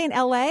gorgeous day in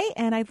L.A.,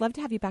 and I'd love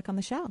to have you back on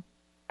the show.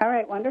 All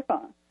right,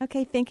 wonderful.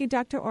 Okay, thank you,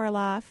 Dr.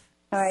 Orloff.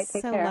 All right,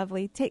 take care. So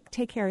lovely.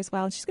 Take care as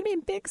well. She's going to be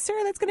in Big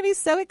Sur. That's going to be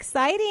so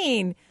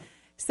exciting.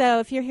 So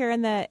if you're here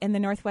in the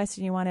Northwest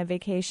and you want a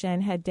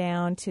vacation, head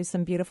down to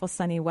some beautiful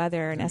sunny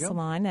weather in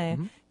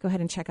Esalen. Go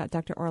ahead and check out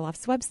Dr.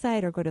 Orloff's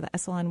website or go to the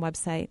Esalen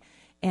website.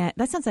 And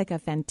that sounds like a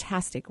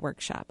fantastic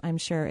workshop. I'm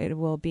sure it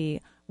will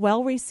be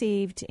well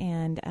received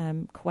and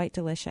quite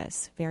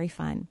delicious. Very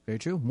fun. Very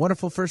true.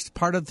 Wonderful first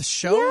part of the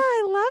show. Yeah,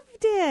 I loved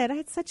it. I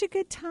had such a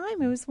good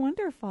time. It was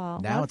wonderful.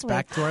 Now it's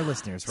back to our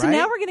listeners, right? So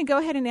now we're going to go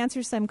ahead and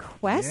answer some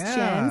questions.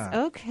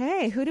 Yeah.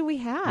 Okay. Who do we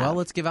have? Well,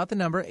 let's give out the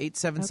number.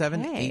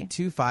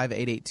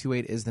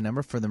 877-825-8828 is the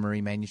number for the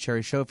Marie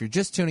Manucherry Show. If you're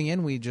just tuning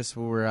in, we just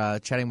were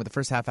chatting with the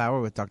first half hour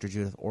with Dr.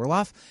 Judith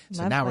Orloff.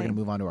 So now we're going to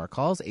move on to our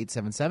calls.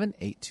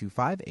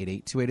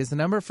 877-825-8828 is the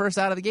number. First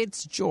out of the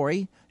gates,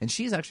 Jory, and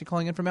she's actually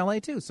calling in from L.A.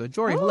 too. So,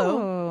 Jory,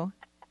 hello.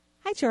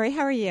 Hi, Jory.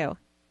 How are you?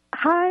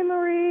 Hi,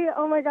 Marie.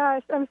 Oh, my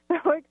gosh. I'm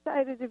so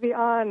excited to be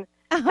on.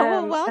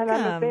 Oh, welcome.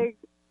 And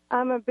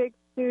I'm a big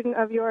student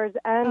of yours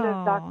and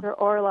of Dr.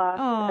 Orloff,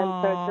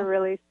 and so it's a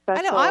really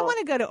special I know. I want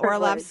to go to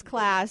Orloff's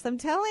class. I'm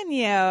telling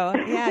you.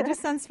 Yeah, it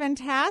just sounds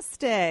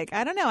fantastic.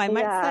 I don't know. I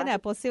might sign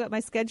up. We'll see what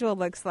my schedule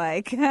looks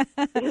like.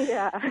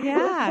 Yeah.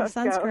 Yeah,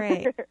 sounds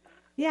great.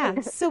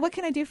 Yeah. So what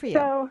can I do for you?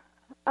 So,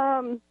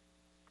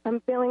 I'm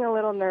feeling a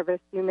little nervous.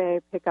 You may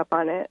pick up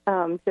on it.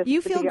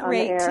 You feel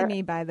great to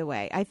me, by the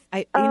way.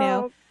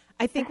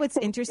 I think what's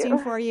interesting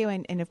for you,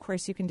 and of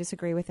course you can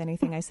disagree with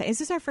anything I say. Is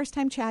this our first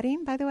time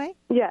chatting, by the way?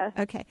 Yes.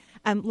 Okay.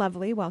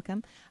 Lovely.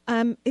 Welcome.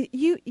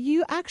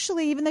 You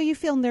actually, even though you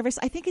feel nervous,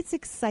 I think it's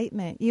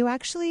excitement. You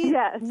actually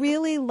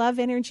really love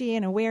energy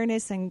and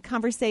awareness and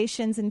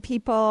conversations and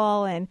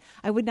people, and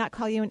I would not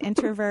call you an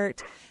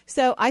introvert.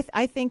 So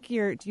I think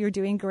you're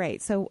doing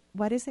great. So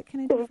what is it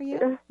can I do for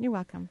you? You're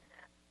welcome.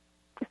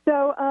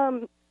 So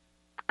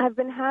I've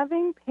been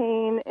having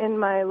pain in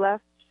my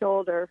left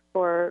shoulder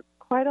for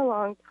quite a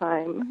long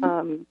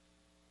time,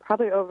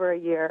 probably over a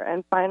year.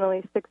 And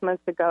finally, 6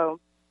 months ago,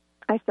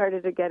 I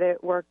started to get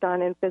it worked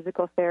on in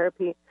physical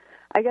therapy.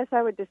 I guess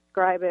I would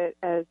describe it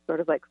as sort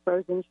of like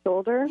frozen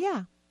shoulder.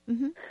 Yeah.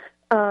 Mm-hmm.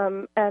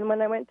 And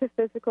when I went to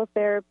physical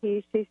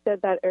therapy, she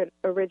said that it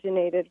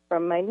originated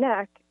from my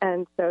neck.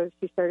 And so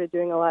she started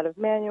doing a lot of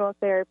manual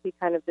therapy,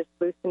 kind of just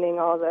loosening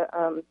all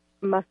the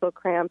muscle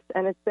cramps.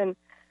 And it's been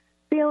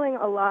feeling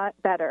a lot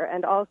better.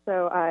 And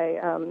also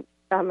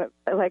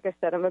like I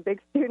said, I'm a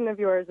big student of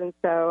yours, and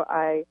so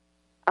I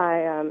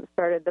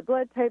started the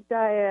blood type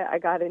diet. I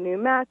got a new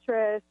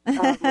mattress. With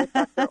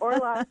Dr.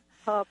 Orloff's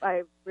help,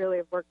 I really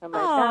have worked on my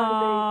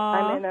boundaries.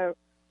 I'm in a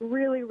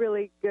really,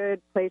 really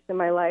good place in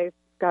my life.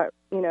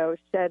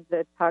 Shed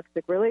the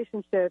toxic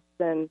relationships,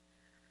 and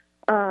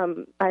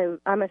I'm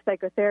a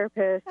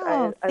psychotherapist.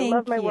 I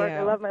love my work.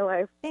 I love my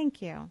life.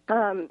 Thank you.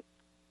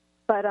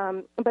 But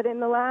in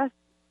the last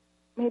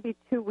maybe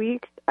 2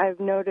 weeks, I've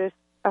noticed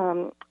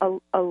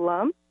a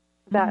lump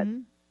that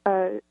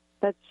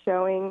that's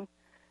showing,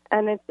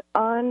 and it's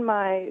on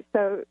my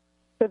so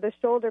the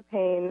shoulder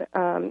pain,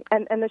 and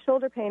the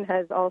shoulder pain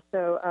has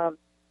also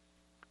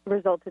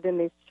resulted in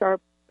these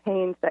sharp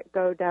pains that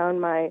go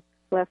down my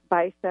left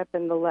bicep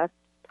and the left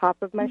top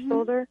of my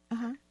shoulder,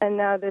 and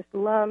now this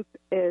lump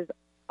is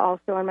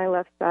also on my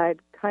left side,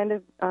 kind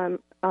of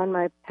on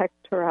my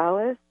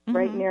pectoralis,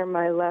 right near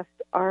my left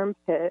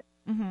armpit,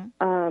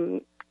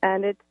 and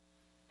it's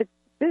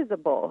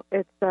visible.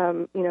 It's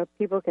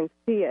people can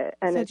see it,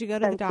 and so did you go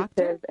to the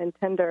doctor? And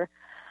tender.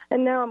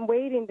 And now I'm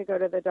waiting to go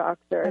to the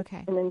doctor.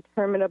 Okay. An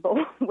interminable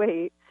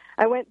wait.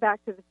 I went back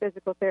to the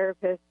physical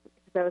therapist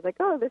because I was like,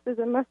 "Oh, this is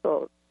a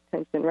muscle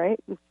tension, right?"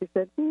 And she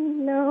said,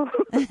 "No."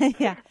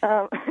 Yeah.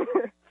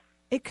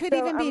 It could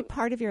even be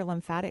part of your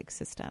lymphatic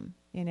system,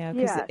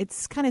 because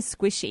it's kind of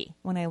squishy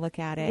when I look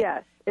at it.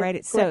 Yes. Right.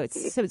 It's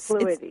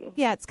fluidy.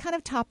 It's kind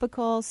of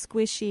topical,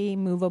 squishy,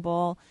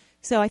 movable.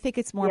 So I think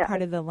it's more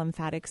part of the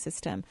lymphatic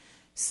system.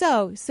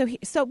 So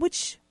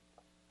which,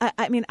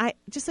 I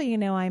just so you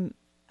know, I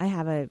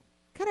have a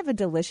kind of a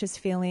delicious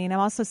feeling. I'm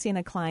also seeing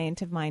a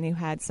client of mine who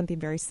had something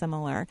very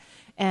similar,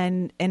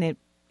 and it,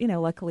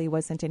 luckily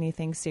wasn't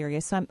anything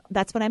serious. So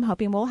that's what I'm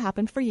hoping will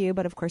happen for you.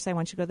 But of course, I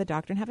want you to go to the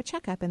doctor and have a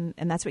checkup, and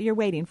that's what you're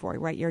waiting for,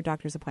 right? Your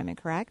doctor's appointment,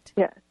 correct?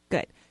 Yeah.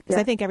 Good, because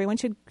I think everyone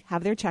should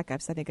have their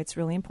checkups. I think it's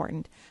really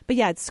important. But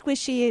yeah, it's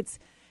squishy.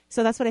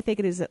 So that's what I think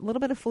it is. A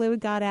little bit of fluid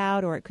got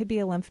out, or it could be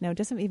a lymph node.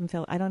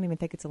 I don't even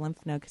think it's a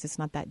lymph node because it's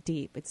not that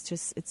deep. It's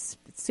just, it's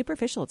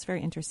superficial. It's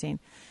very interesting.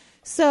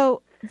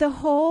 So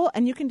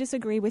and you can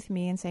disagree with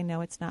me and say,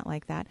 no, it's not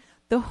like that.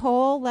 The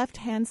whole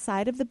left-hand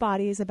side of the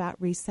body is about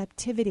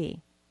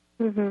receptivity.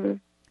 Mm-hmm.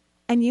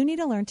 And you need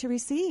to learn to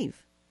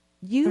receive.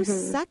 You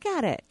suck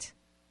at it.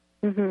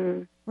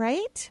 Mm-hmm.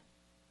 Right?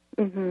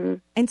 Mm-hmm.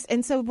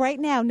 And so right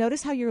now,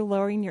 notice how you're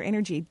lowering your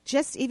energy.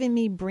 Just even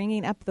me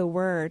bringing up the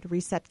word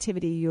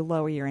receptivity, you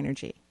lower your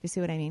energy. Do you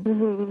see what I mean?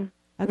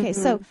 Mm-hmm. Okay,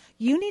 so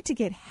you need to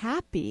get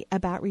happy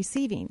about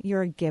receiving.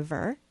 You're a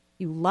giver.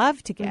 You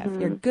love to give.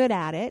 You're good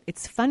at it.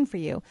 It's fun for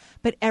you.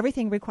 But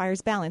everything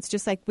requires balance.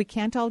 Just like we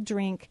can't all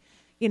drink,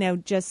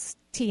 just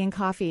tea and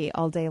coffee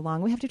all day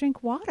long. We have to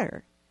drink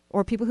water.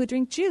 Or people who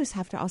drink juice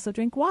have to also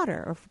drink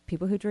water. Or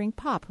people who drink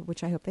pop,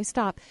 which I hope they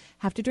stop,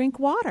 have to drink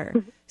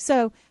water.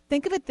 So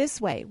think of it this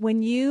way.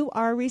 When you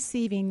are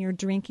receiving, you're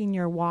drinking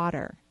your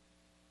water.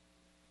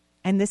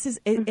 And this is,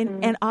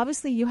 and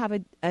obviously you have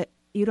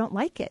you don't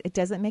like it. It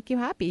doesn't make you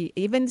happy.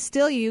 Even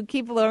still, you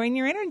keep lowering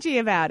your energy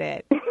about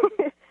it.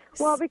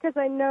 Well, because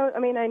I know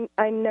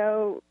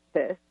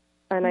this,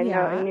 and I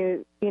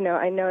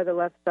know the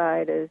left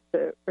side is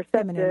the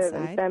receptive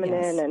and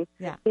feminine,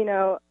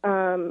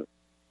 and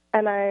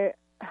and I.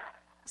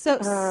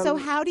 So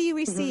how do you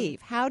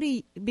receive? How do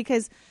you,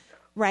 because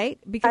I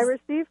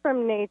receive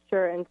from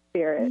nature and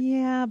spirit.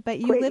 Yeah, but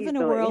you live in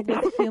a world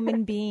with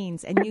human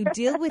beings, and you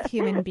deal with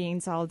human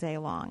beings all day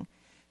long.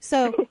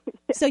 So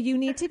you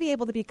need to be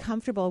able to be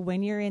comfortable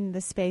when you're in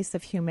the space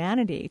of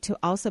humanity to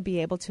also be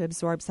able to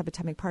absorb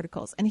subatomic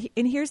particles. And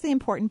here's the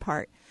important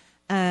part,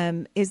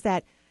 is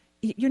that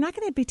you're not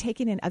going to be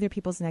taking in other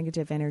people's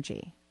negative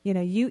energy.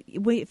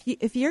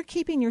 If you're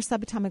keeping your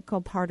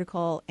subatomic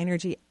particle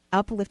energy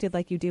uplifted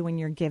like you do when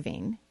you're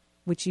giving,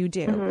 which you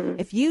do,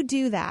 if you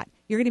do that,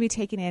 you're going to be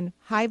taking in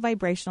high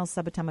vibrational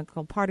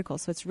subatomic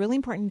particles. So it's really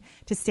important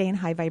to stay in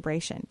high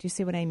vibration. Do you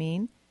see what I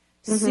mean?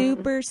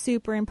 Super,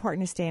 super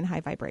important to stay in high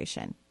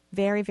vibration.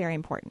 Very, very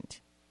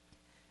important.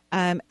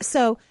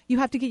 So you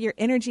have to get your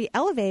energy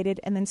elevated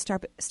and then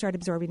start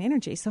absorbing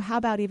energy. So how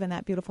about even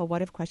that beautiful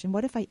what if question?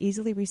 What if I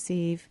easily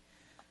receive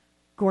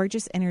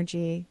gorgeous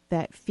energy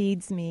that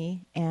feeds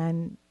me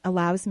and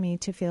allows me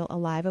to feel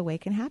alive,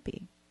 awake, and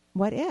happy?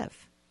 What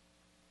if?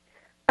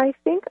 I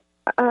think,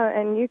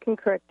 and you can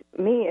correct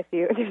me if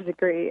you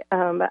disagree,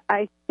 but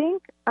I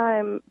think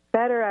I'm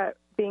better at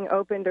being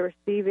open to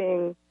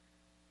receiving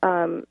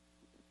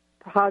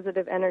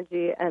positive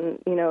energy and,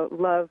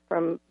 love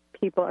from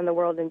people in the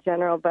world in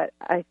general, but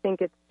I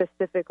think it's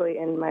specifically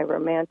in my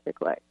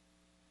romantic life.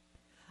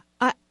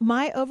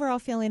 My overall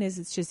feeling is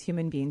it's just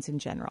human beings in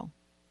general.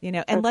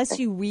 Unless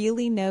you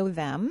really know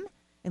them,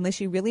 you've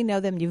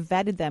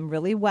vetted them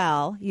really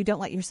well, you don't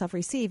let yourself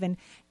receive.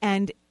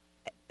 And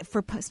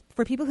for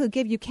people who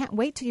give, you can't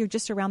wait till you're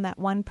just around that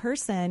one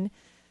person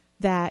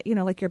that,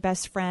 like your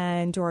best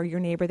friend or your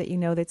neighbor that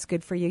that's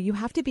good for you. You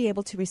have to be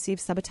able to receive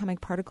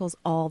subatomic particles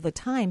all the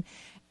time.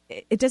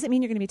 It doesn't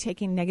mean you're going to be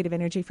taking negative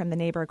energy from the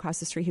neighbor across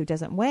the street who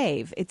doesn't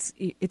wave.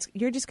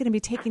 You're just going to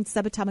be taking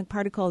subatomic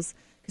particles,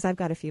 because I've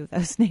got a few of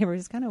those neighbors.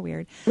 It's kind of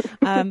weird.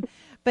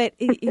 But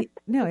it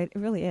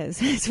really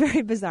is. It's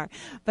very bizarre.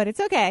 But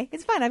it's okay.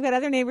 It's fun. I've got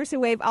other neighbors who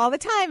wave all the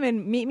time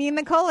and meet me in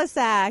the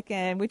cul-de-sac,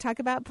 and we talk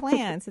about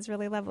plants. It's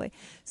really lovely.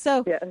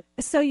 So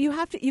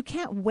you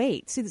can't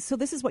wait. So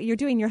this is what you're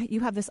doing.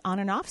 You have this on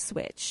and off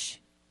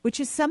switch, which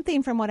is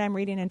something from what I'm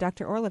reading in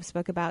Dr. Orloff's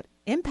book about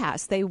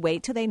empaths. They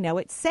wait till they know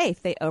it's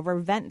safe. They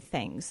overvent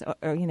things,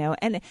 or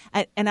and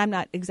I'm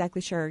not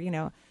exactly sure,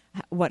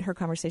 what her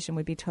conversation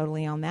would be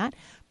totally on that.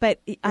 But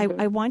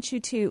I want you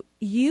to,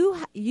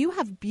 you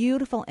have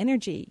beautiful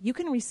energy. You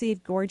can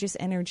receive gorgeous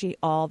energy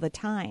all the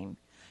time.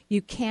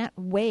 You can't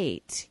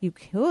wait. You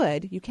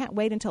can't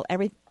wait until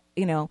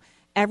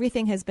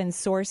everything has been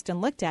sourced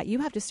and looked at. You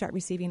have to start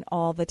receiving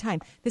all the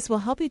time. This will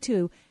help you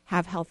to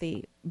have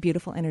healthy,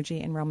 beautiful energy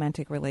in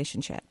romantic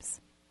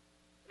relationships.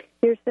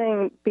 You're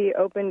saying be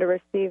open to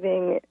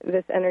receiving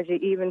this energy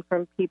even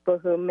from people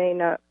who may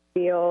not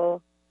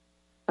feel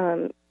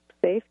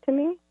safe to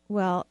me?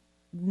 Well,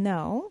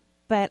 no,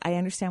 but I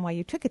understand why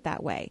you took it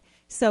that way.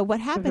 So what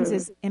happens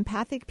is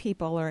empathic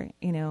people or,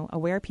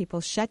 aware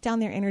people shut down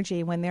their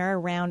energy when they're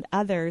around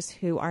others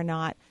who are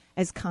not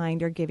as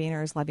kind or giving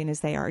or as loving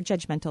as they are,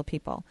 judgmental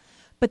people.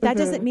 But that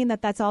doesn't mean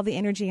that that's all the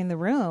energy in the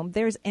room.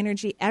 There's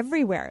energy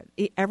everywhere.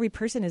 Every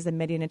person is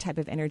emitting a type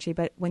of energy,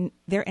 but when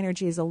their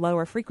energy is a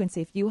lower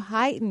frequency, if you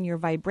heighten your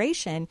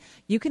vibration,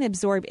 you can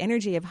absorb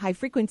energy of high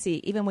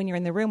frequency even when you're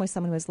in the room with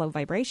someone who has low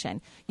vibration.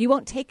 You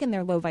won't take in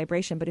their low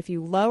vibration, but if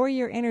you lower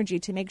your energy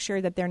to make sure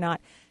that they're not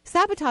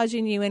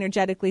sabotaging you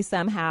energetically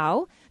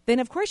somehow, then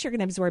of course you're going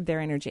to absorb their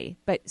energy.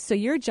 But so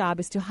your job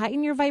is to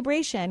heighten your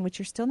vibration, which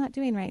you're still not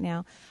doing right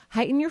now,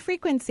 heighten your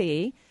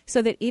frequency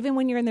so that even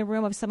when you're in the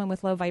room of someone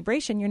with low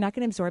vibration, you're not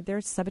going to absorb their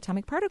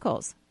subatomic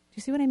particles. Do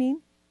you see what I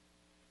mean?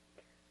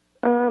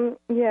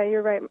 Yeah,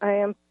 you're right. I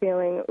am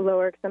feeling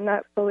lower because I'm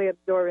not fully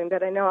absorbing,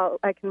 but I know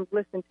I can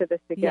listen to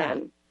this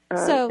again.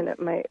 Yeah.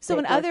 So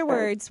in other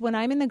words, when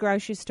I'm in the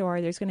grocery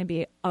store, there's going to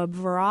be a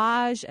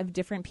barrage of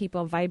different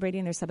people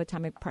vibrating their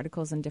subatomic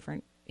particles in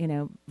different,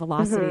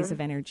 velocities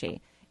of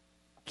energy.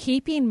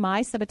 Keeping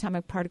my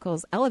subatomic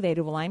particles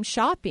elevated while I'm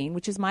shopping,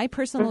 which is my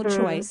personal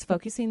choice,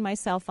 focusing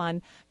myself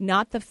on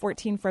not the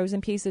 14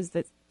 frozen pizzas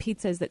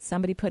that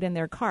somebody put in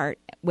their cart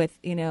with,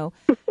 12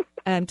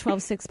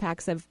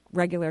 six-packs of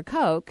regular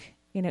Coke.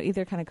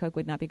 Either kind of Coke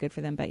would not be good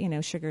for them, but,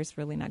 sugar is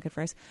really not good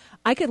for us.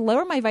 I could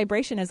lower my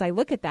vibration as I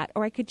look at that,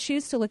 or I could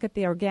choose to look at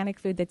the organic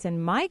food that's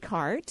in my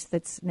cart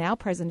that's now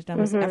present in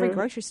almost every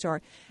grocery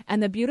store,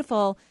 and the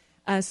beautiful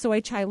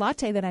soy chai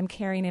latte that I'm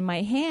carrying in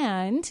my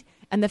hand,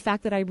 and the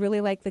fact that I really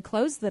like the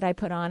clothes that I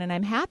put on, and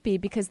I'm happy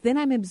because then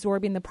I'm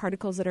absorbing the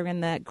particles that are in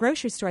the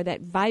grocery store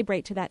that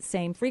vibrate to that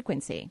same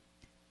frequency.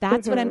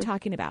 That's what I'm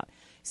talking about.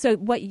 So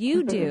what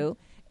you do,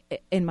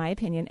 in my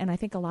opinion, and I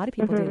think a lot of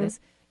people do this,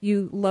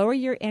 you lower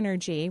your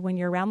energy when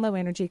you're around low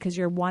energy because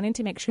you're wanting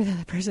to make sure that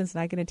the person's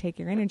not going to take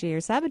your energy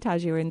or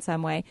sabotage you in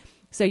some way.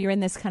 So you're in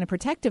this kind of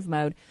protective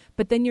mode,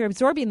 but then you're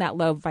absorbing that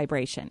low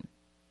vibration.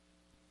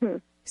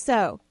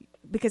 So,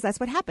 because that's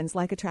what happens,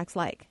 like attracts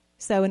like.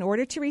 So in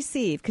order to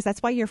receive, because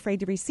that's why you're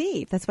afraid to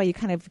receive, that's why you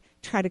kind of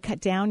try to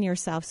cut down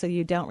yourself so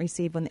you don't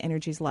receive when the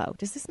energy's low.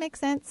 Does this make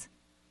sense?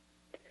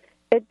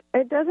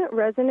 It doesn't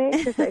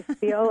resonate because I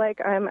feel like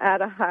I'm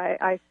at a high.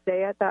 I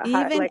stay at that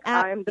high. Like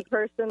I'm the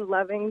person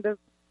loving the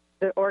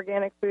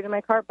organic food in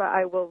my cart, but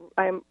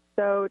I'm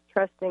so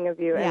trusting of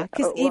you. Yeah,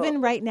 because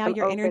even right now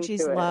your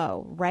energy's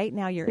low. Right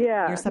now your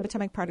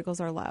subatomic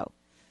particles are low.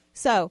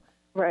 So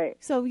right.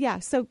 So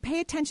so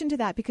pay attention to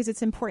that because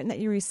it's important that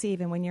you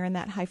receive, and when you're in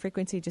that high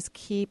frequency, just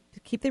keep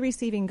the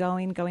receiving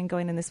going,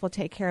 and this will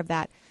take care of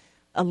that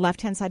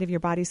left-hand side of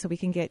your body so we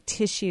can get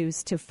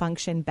tissues to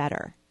function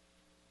better.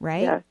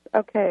 Right? Yes.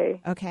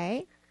 Okay.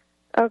 Okay?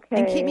 Okay.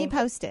 And keep me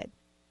posted.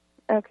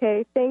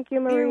 Okay. Thank you,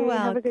 Marie. You're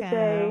welcome. Have a good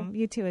day.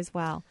 You too as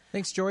well.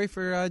 Thanks, Jory,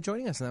 for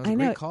joining us. That was a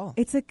great call.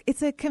 It's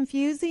a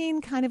confusing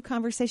kind of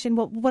conversation.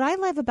 Well, what I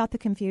love about the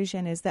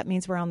confusion is that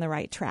means we're on the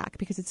right track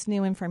because it's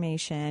new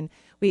information.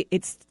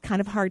 It's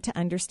kind of hard to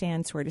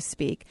understand, so to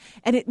speak.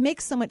 And it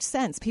makes so much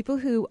sense. People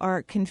who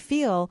can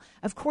feel,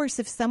 of course,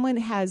 if someone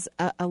has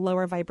a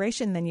lower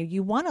vibration than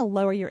you want to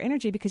lower your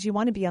energy because you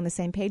want to be on the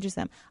same page as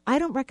them. I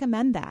don't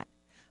recommend that.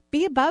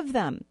 Be above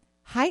them.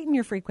 Heighten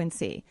your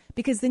frequency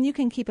because then you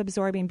can keep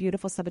absorbing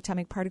beautiful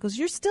subatomic particles.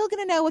 You're still going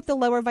to know what the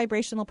lower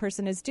vibrational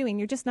person is doing.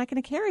 You're just not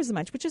going to care as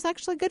much, which is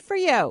actually good for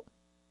you.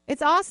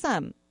 It's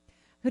awesome.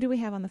 Who do we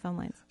have on the phone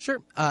lines? Sure.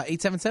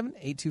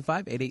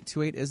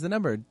 877-825-8828 is the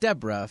number.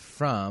 Deborah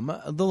from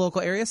the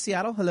local area,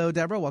 Seattle. Hello,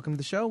 Deborah. Welcome to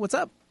the show. What's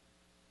up?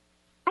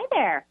 Hi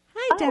there.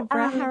 Hi,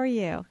 Deborah. How are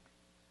you?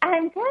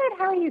 I'm good.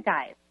 How are you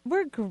guys?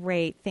 We're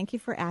great. Thank you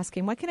for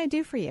asking. What can I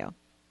do for you?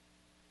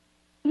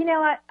 You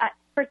know what?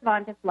 First of all,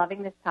 I'm just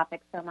loving this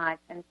topic so much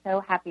and so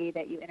happy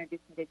that you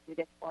introduced me to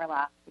Judith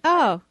Orloff.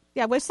 Oh,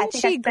 yeah. Wasn't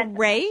she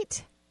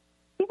great?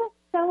 She was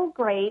so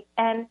great.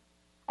 And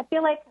I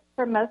feel like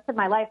for most of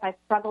my life, I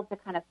struggled to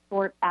kind of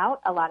sort out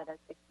a lot of those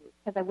issues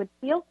because I would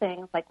feel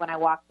things like when I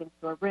walked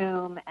into a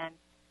room, and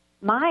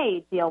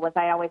my deal was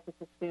I always just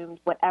assumed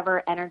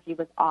whatever energy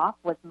was off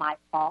was my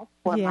fault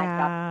or my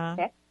job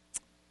to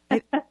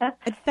fix.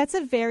 That's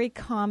a very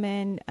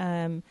common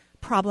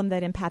problem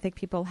that empathic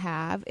people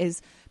have,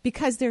 is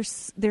because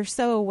they're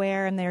so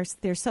aware and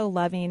they're so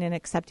loving and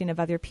accepting of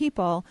other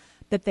people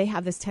that they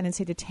have this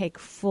tendency to take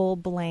full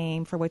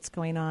blame for what's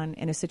going on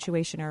in a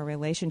situation or a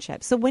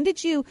relationship. So when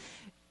did you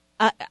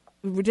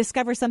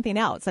discover something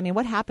else? I mean,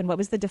 what happened? What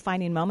was the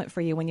defining moment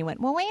for you when you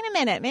went, well, wait a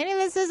minute, maybe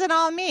this isn't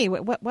all me?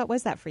 What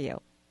was that for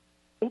you?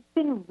 It's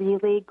been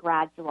really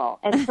gradual.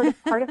 And sort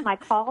of part of my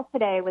call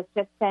today was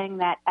just saying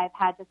that I've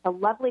had just a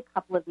lovely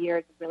couple of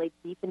years of really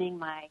deepening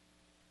my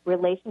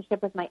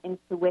relationship with my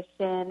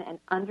intuition and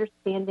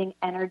understanding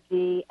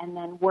energy and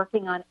then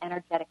working on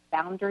energetic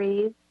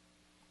boundaries.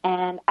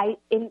 And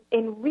in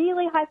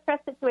really high-stress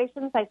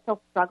situations, I still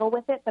struggle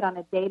with it, but on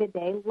a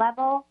day-to-day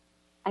level,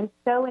 I'm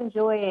so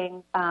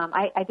enjoying,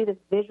 I do this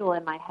visual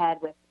in my head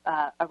with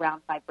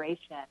around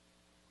vibration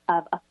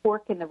of a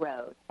fork in the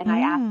road. And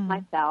I ask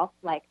myself,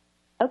 like,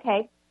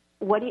 okay,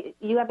 what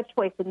you have a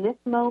choice in this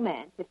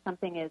moment if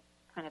something is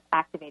kind of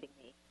activating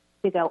me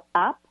to go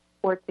up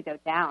or to go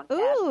down.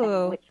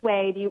 Ooh. Which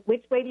way do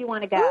you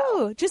want to go?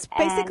 Ooh, just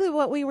basically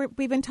what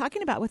we've been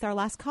talking about with our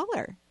last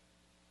caller.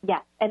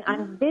 Yes, and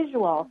I'm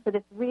visual, so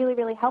this really,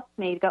 really helps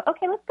me to go,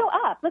 okay, let's go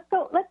up. Let's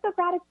go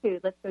gratitude.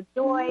 Let's go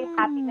joy,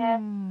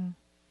 happiness.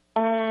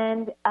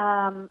 And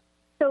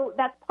so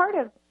that's part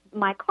of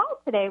my call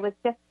today was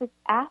just to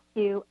ask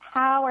you,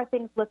 how are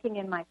things looking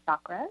in my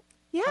chakras?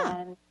 Yeah.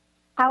 And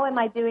how am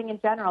I doing in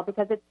general?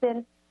 Because it's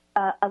been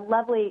a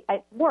lovely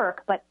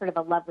work, but sort of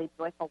a lovely,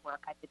 joyful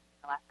work I did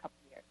in the last couple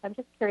of years. So I'm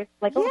just curious,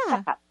 like,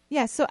 checkup.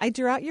 Yeah, so I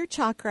drew out your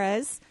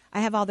chakras. I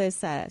have all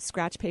this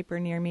scratch paper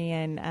near me,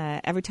 and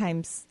every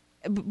time,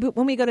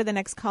 when we go to the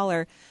next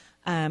caller,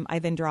 I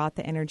then draw out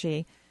the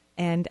energy.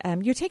 And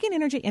you're taking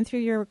energy in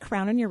through your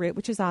crown and your root,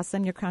 which is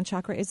awesome. Your crown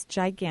chakra is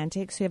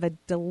gigantic, so you have a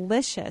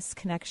delicious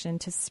connection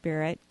to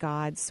spirit,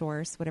 God,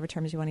 source, whatever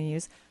terms you want to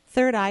use.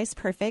 Third eye's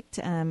perfect.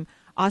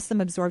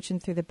 Awesome absorption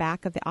through the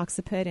back of the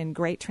occiput and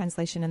great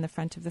translation in the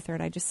front of the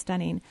third eye, just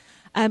stunning.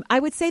 I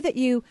would say that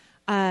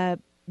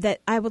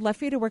that I would love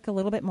for you to work a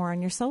little bit more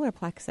on your solar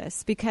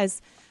plexus,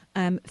 because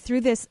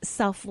through this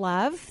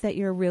self-love that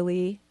you're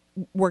really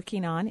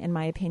working on, in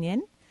my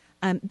opinion,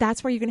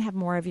 that's where you're going to have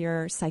more of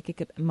your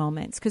psychic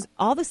moments, because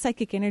all the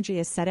psychic energy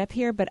is set up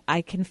here, but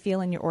I can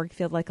feel in your org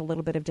field like a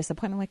little bit of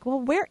disappointment, like,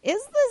 well, where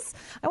is this?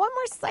 I want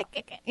more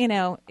psychic,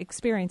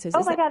 experiences.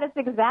 Oh, my God, that's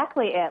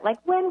exactly it. Like,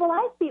 when will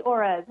I see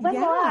auras? When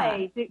will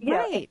I do,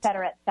 et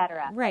cetera, et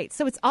cetera. Right.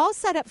 So it's all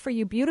set up for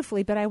you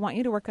beautifully, but I want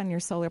you to work on your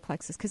solar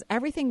plexus, because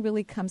everything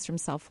really comes from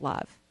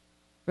self-love.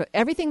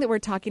 Everything that we're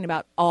talking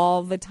about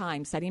all the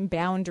time, setting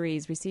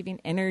boundaries,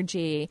 receiving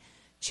energy,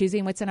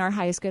 choosing what's in our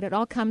highest good, it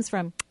all comes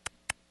from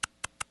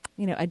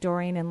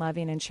adoring and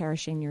loving and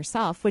cherishing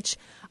yourself, which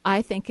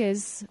I think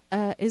is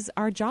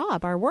our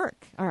job, our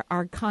work,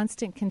 our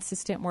constant,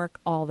 consistent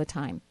work all the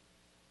time.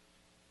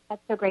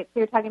 That's so great. So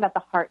you're talking about the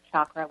heart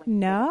chakra.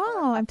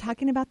 No, I'm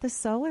talking about the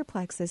solar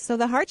plexus. So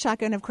the heart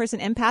chakra, and of course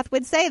an empath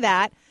would say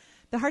that,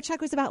 the heart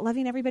chakra is about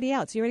loving everybody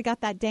else. You already got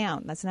that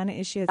down. That's not an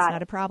issue. It's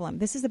not a problem.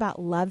 This is about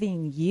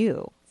loving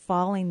you,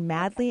 falling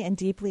madly and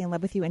deeply in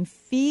love with you, and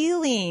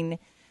feeling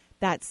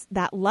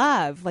that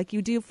love like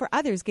you do for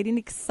others, getting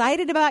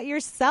excited about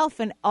yourself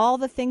and all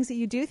the things that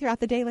you do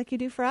throughout the day like you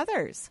do for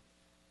others.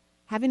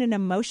 Having an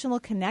emotional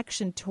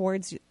connection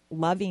towards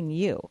loving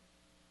you.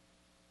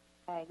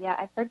 Okay, yeah,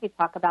 I've heard you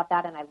talk about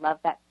that, and I love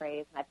that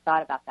phrase, and I've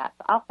thought about that.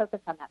 So I'll focus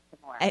on that some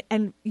more.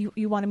 And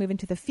you want to move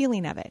into the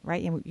feeling of it,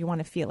 right? You want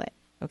to feel it,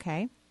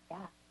 okay? Yeah.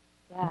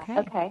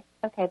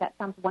 Okay, that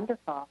sounds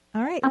wonderful.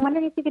 All right. I'm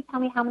wondering if you could tell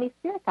me how many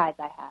spirit guides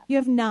I have. You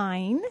have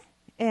 9.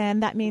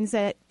 And that means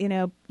that,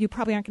 you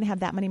probably aren't going to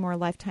have that many more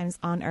lifetimes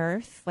on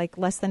Earth, like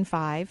less than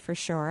 5 for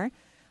sure.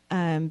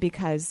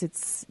 because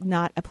it's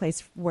not a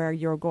place where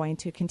you're going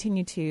to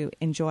continue to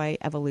enjoy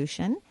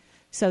evolution.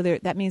 So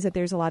that means that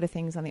there's a lot of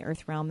things on the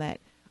earth realm that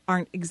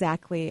aren't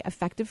exactly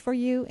effective for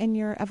you in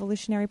your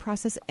evolutionary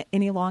process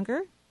any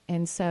longer.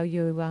 And so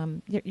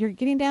you're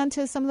getting down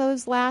to some of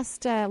those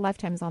last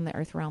lifetimes on the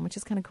earth realm, which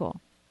is kind of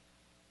cool.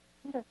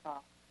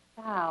 Wonderful.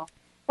 Wow.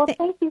 Well,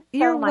 thank you so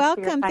You're much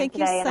welcome. for your time Thank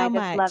today, you so and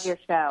I much. just love your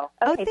show.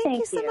 Okay, thank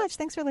you so much.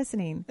 Thanks for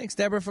listening. Thanks,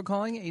 Deborah, for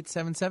calling.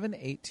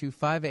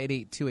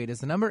 877-825-8828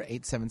 is the number.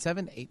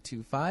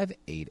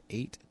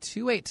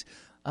 877-825-8828.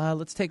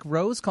 Let's take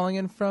Rose calling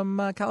in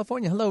from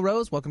California. Hello,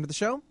 Rose. Welcome to the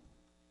show.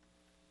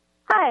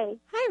 Hi.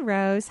 Hi,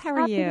 Rose. How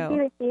are you? Happy to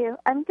be with you.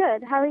 I'm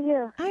good. How are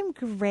you? I'm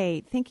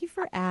great. Thank you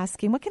for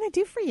asking. What can I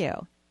do for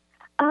you?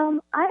 I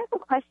have a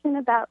question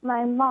about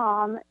my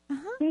mom.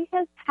 She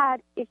has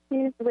had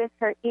issues with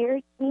her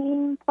ears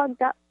being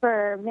plugged up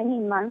for many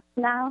months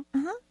now.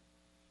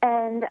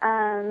 And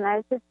I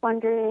was just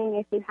wondering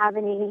if you have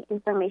any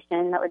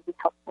information that would be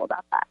helpful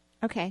about that.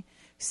 Okay.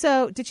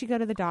 So did she go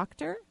to the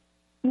doctor?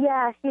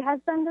 Yeah, she has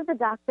been to the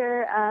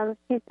doctor.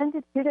 She's been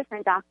to 2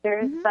 different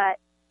doctors, but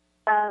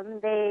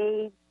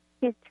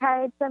she's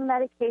tried some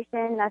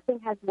medication. Nothing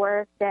has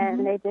worked,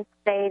 and they just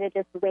say to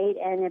just wait,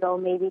 and it'll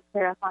maybe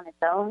clear up on its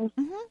own.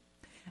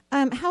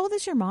 How old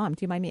is your mom?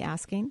 Do you mind me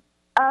asking?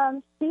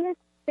 She is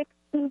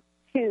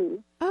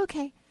 62.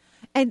 Okay.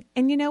 And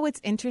you know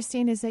what's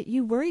interesting is that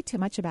you worry too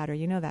much about her.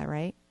 You know that,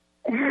 right?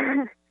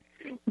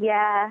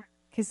 Yeah.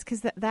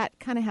 Because that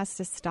kind of has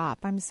to stop.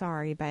 I'm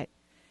sorry, but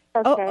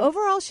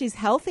overall she's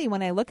healthy.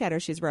 When I look at her,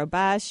 she's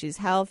robust, she's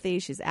healthy,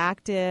 she's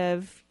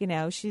active. You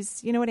know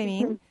what I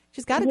mean?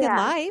 She's got a good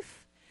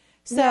life.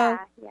 So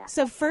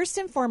first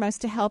and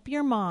foremost, to help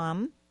your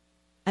mom,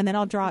 and then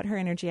I'll draw out her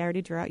energy. I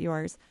already drew out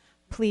yours.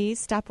 Please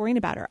stop worrying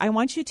about her. I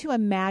want you to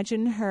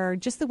imagine her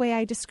just the way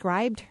I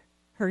described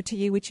her to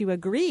you, which you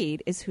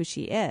agreed is who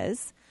she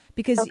is.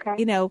 Because,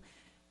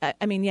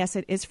 yes,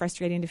 it is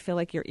frustrating to feel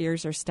like your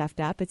ears are stuffed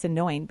up. It's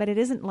annoying, but it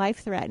isn't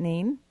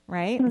life-threatening,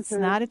 right? It's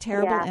not a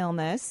terrible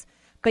illness.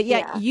 But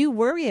yet you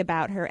worry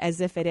about her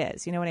as if it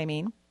is. You know what I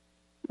mean?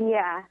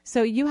 Yeah.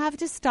 So you have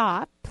to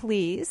stop,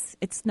 please.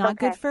 It's not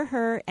good for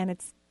her, and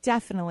it's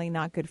definitely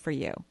not good for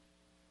you.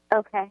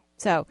 Okay.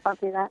 So I'll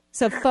do that.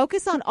 So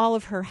focus on all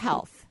of her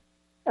health.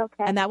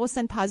 Okay. And that will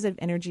send positive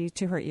energy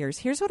to her ears.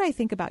 Here's what I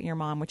think about your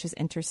mom, which is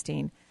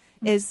interesting,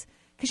 is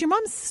because your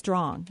mom's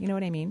strong. You know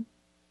what I mean?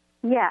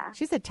 Yeah.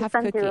 She's a tough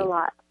been cookie. Through a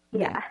lot.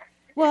 Yeah.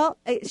 Well,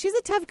 she's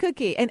a tough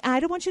cookie, and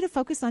I don't want you to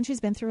focus on she's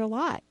been through a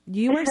lot.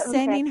 You are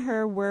sending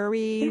her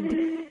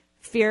worried,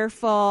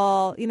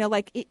 fearful,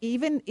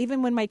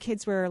 even when my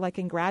kids were like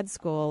in grad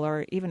school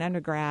or even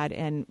undergrad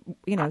and,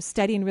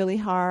 studying really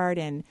hard,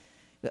 and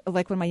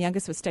like when my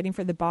youngest was studying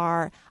for the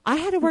bar, I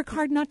had to work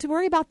hard not to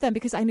worry about them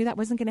because I knew that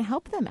wasn't going to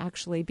help them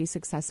actually be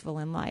successful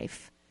in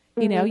life.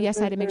 Yes,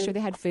 I had to make sure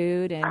they had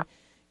food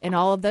and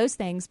all of those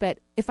things. But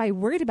if I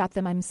worried about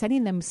them, I'm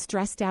sending them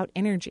stressed out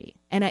energy.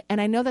 And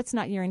I know that's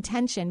not your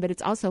intention, but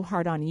it's also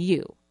hard on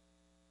you,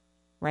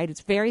 right?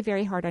 It's very,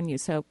 very hard on you.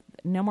 So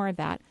no more of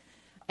that.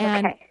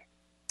 And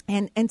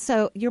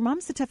so your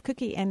mom's a tough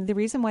cookie. And the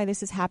reason why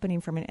this is happening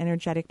from an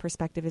energetic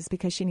perspective is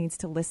because she needs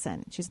to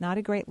listen. She's not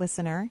a great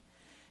listener.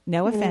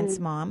 No offense,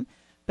 Mom.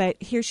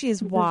 But here she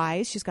is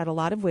wise. She's got a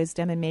lot of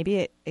wisdom. And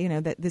maybe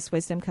that this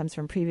wisdom comes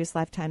from previous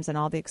lifetimes and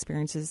all the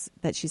experiences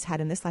that she's had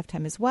in this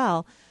lifetime as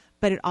well.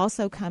 But it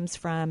also comes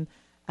from,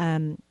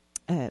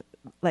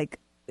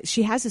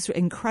 she has this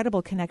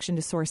incredible connection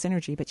to source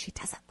energy, but she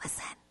doesn't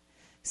listen.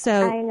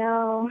 So I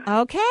know.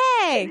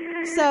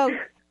 Okay. So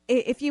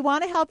if you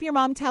want to help your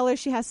mom, tell her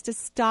she has to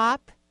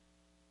stop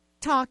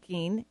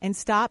talking and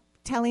stop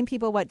telling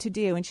people what to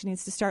do, and she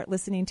needs to start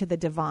listening to the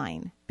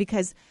divine,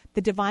 because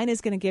the divine is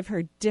going to give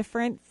her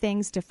different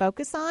things to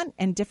focus on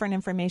and different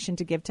information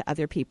to give to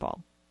other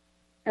people.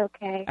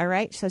 Okay. All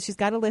right. So she's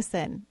got to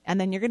listen,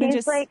 and then you're going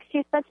to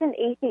she's such an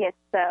atheist,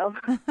 though.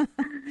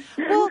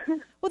 well,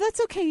 that's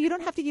okay. You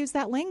don't have to use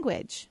that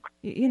language.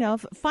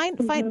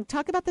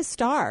 Talk about the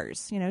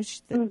stars.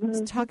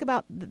 Talk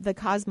about the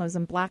cosmos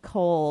and black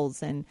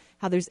holes and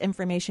how there's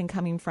information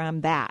coming from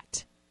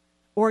that,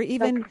 or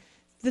even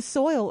the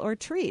soil or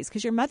trees,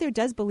 because your mother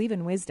does believe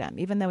in wisdom,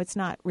 even though it's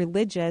not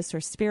religious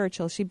or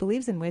spiritual. She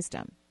believes in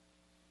wisdom.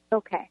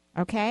 Okay.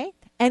 Okay.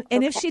 And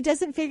if she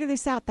doesn't figure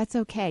this out, that's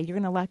okay. You're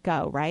going to let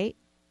go, right?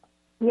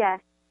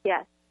 Yes.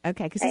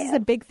 Okay, because this is a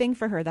big thing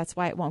for her. That's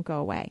why it won't go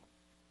away.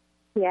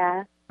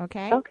 Yeah.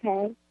 Okay?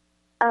 Okay.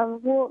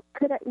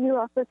 Could you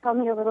also tell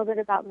me a little bit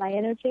about my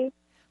energy?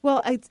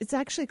 Well, it's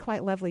actually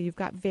quite lovely. You've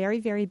got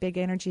very, very big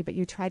energy, but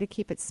you try to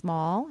keep it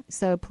small.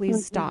 So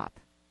please stop.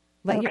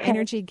 Let your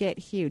energy get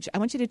huge. I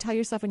want you to tell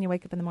yourself when you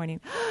wake up in the morning,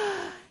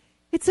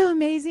 it's so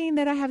amazing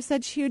that I have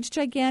such huge,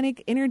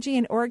 gigantic energy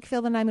and auric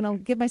field, and I'm going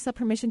to give myself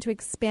permission to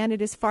expand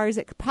it as far as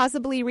it could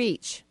possibly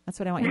reach. That's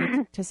what I want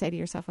you to say to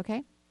yourself,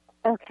 okay?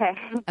 Okay.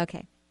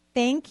 Okay.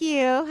 Thank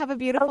you. Have a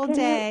beautiful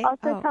day.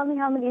 Also tell me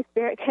how many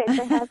spirit guides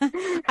I have.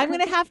 I'm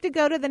going to have to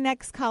go to the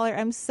next caller.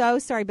 I'm so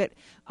sorry, but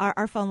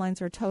our phone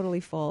lines are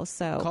totally full.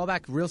 So call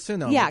back real soon,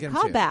 though. Yeah,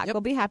 call back. Yep.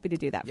 We'll be happy to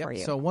do that for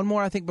you. So one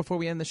more, I think, before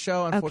we end the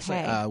show.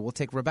 Unfortunately, we'll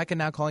take Rebecca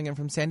now calling in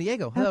from San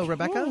Diego. Hello,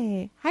 Rebecca.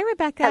 Hi,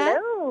 Rebecca.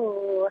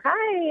 Hello.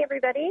 Hi,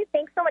 everybody.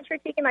 Thanks so much for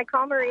taking my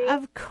call, Marie.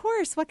 Of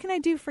course. What can I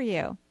do for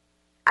you?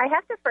 I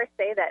have to first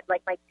say that,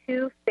 like, my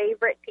two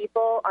favorite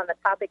people on the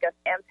topic of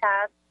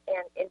empaths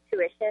and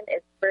intuition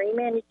is Marie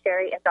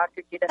Manuchehri and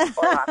Dr. Judith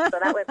Orloff. So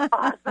that was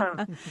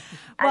awesome.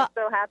 I'm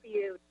so happy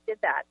you did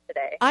that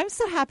today. I'm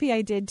so happy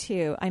I did,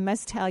 too. I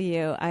must tell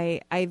you,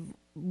 I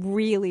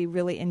really,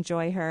 really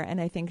enjoy her, and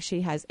I think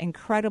she has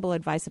incredible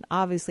advice and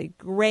obviously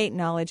great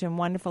knowledge and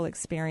wonderful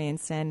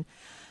experience. And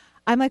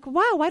I'm like,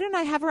 wow, why didn't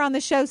I have her on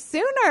the show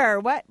sooner?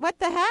 What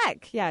the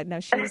heck? Yeah, no,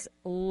 she's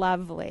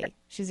lovely.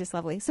 She's just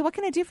lovely. So what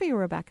can I do for you,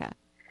 Rebecca?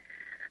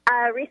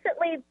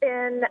 Recently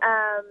been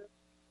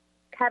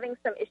having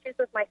some issues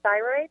with my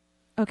thyroid.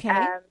 Okay.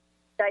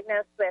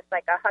 Diagnosed with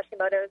like a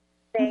Hashimoto's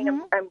thing.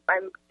 Mm-hmm.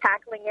 I'm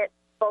tackling it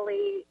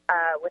fully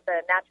with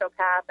a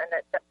naturopath and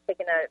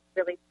taking a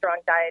really strong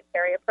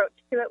dietary approach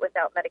to it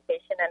without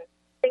medication. And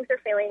things are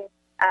feeling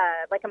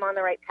like I'm on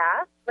the right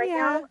path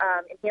now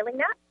in healing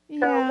that.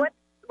 Yeah. So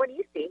what do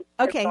you see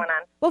going on?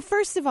 Well,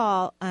 first of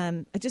all,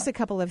 just a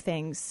couple of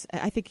things.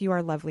 I think you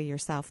are lovely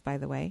yourself, by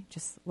the way,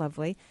 just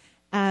lovely.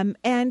 And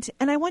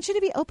I want you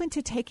to be open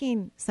to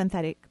taking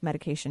synthetic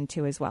medication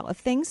too as well. If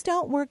things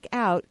don't work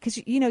out,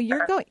 because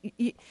you're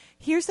going.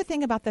 Here's the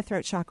thing about the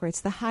throat chakra: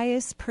 it's the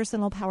highest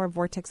personal power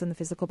vortex in the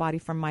physical body,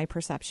 from my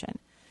perception.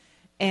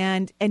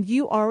 And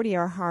you already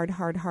are a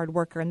hard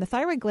worker, and the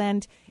thyroid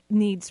gland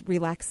needs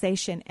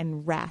relaxation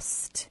and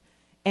rest.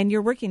 And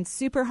you're working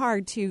super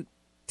hard to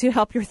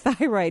help your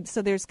thyroid.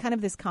 So there's kind of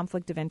this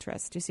conflict of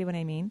interest. Do you see what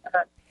I mean?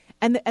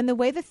 And the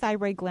way the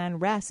thyroid gland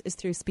rests is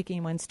through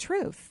speaking one's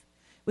truth,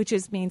 which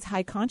means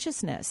high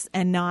consciousness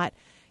and not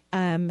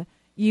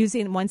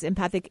using one's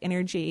empathic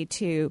energy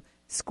to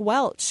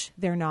squelch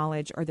their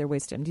knowledge or their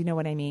wisdom. Do you know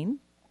what I mean?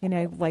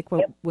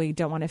 We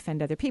don't want to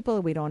offend other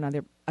people. We don't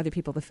want other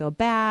people to feel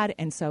bad.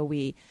 And so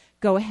we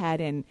go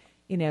ahead and,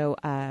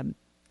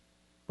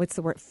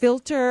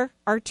 filter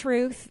our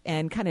truth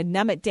and kind of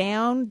numb it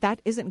down.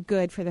 That isn't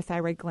good for the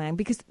thyroid gland,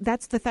 because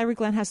that's the thyroid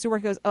gland has to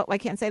work. It goes, I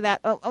can't say that.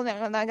 No,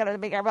 I got to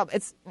make our problem.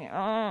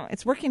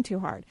 It's working too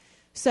hard.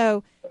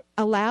 So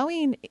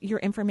allowing your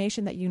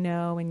information that you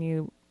know and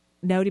you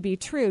know to be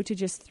true to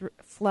just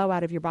flow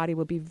out of your body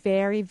will be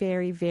very,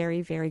 very,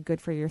 very, very good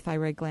for your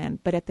thyroid gland.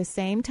 But at the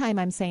same time,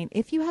 I'm saying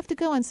if you have to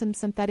go on some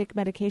synthetic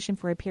medication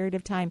for a period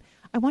of time,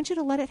 I want you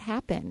to let it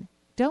happen.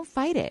 Don't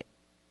fight it.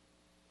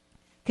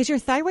 Because your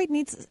thyroid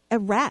needs a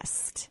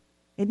rest.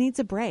 It needs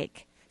a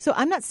break. So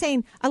I'm not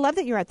saying, I love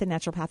that you're at the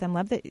naturopath. I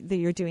love that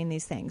you're doing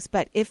these things.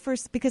 But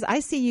because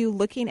I see you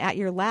looking at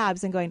your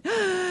labs and going,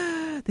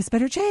 this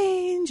better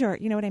change, or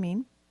you know what I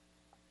mean?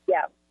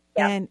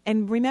 Yeah.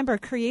 And remember,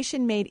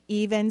 creation made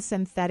even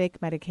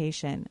synthetic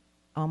medication.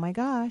 Oh my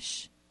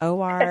gosh.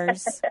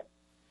 ORs.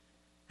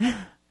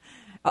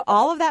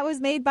 All of that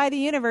was made by the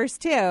universe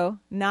too,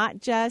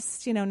 not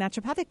just,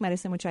 naturopathic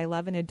medicine, which I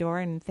love and adore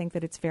and think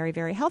that it's very,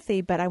 very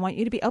healthy. But I want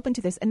you to be open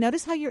to this. And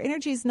notice how your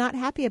energy is not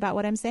happy about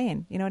what I'm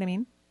saying. You know what I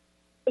mean?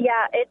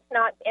 Yeah, it's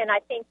not. And I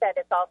think that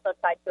it's also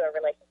tied to a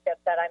relationship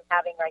that I'm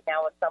having right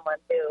now with someone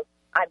who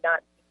I'm not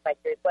speaking my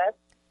truth with.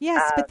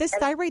 Yes, but this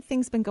thyroid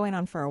thing's been going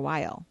on for a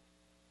while.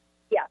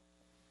 Yeah.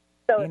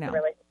 So it's a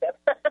relationship.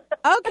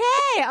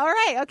 Okay. All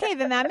right. Okay.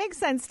 Then that makes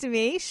sense to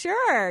me.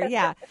 Sure.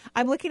 Yeah.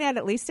 I'm looking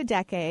at least a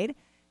decade.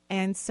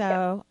 And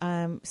so,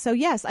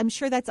 yes, I'm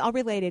sure that's all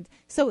related.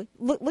 So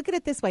look at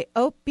it this way.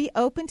 Be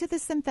open to the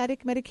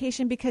synthetic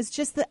medication, because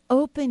just the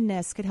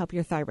openness could help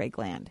your thyroid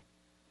gland.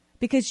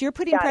 Because you're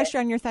putting pressure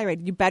on your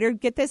thyroid. You better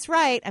get this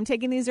right. I'm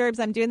taking these herbs.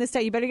 I'm doing this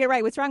stuff. You better get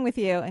right. What's wrong with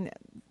you? And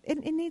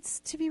it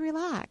needs to be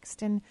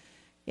relaxed. And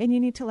you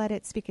need to let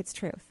it speak its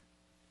truth.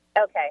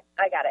 Okay.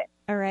 I got it.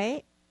 All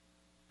right?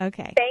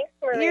 Okay. Thanks,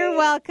 Marie. You're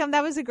welcome.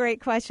 That was a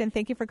great question.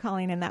 Thank you for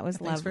calling in. That was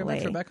lovely. Thanks very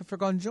much, Rebecca, for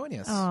going to join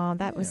us. Oh,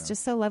 that was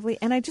just so lovely.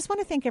 And I just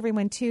want to thank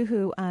everyone, too,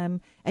 who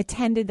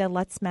attended the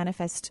Let's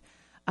Manifest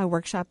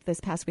workshop this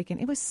past weekend.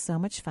 It was so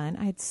much fun.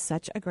 I had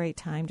such a great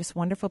time. Just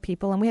wonderful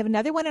people. And we have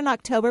another one in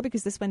October,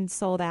 because this one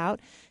sold out.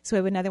 So we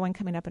have another one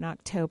coming up in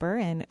October,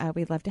 and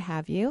we'd love to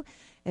have you.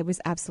 It was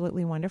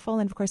absolutely wonderful.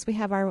 And, of course, we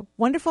have our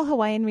wonderful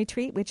Hawaiian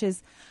retreat, which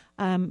is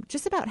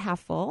just about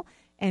half full.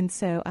 And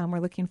so we're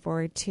looking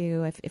forward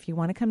to, if you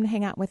want to come and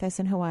hang out with us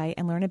in Hawaii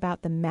and learn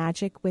about the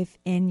magic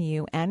within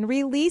you and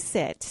release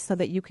it so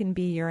that you can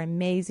be your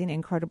amazing,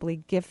 incredibly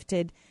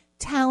gifted,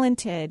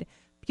 talented,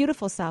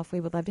 beautiful self,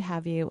 we would love to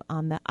have you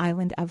on the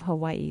island of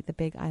Hawaii, the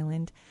big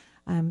island,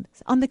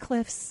 on the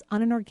cliffs,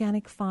 on an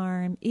organic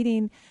farm,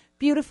 eating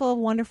beautiful,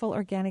 wonderful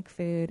organic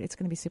food. It's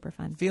going to be super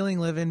fun. Feeling,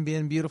 living,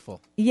 being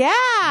beautiful. Yeah,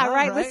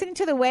 right. Listening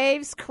to the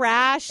waves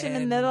crash in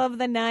the middle of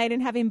the night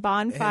and having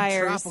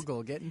bonfires.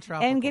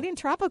 And getting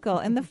tropical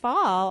in the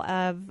fall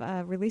of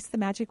Release the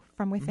Magic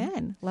from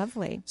Within.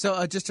 Lovely.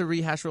 So just to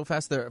rehash real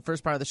fast, the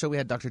first part of the show, we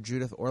had Dr.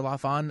 Judith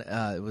Orloff on.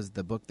 It was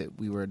the book that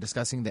we were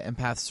discussing, The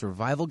Empath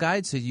Survival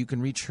Guide. So you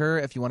can reach her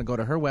if you want to go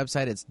to her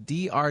website. It's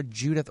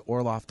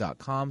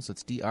drjudithorloff.com. So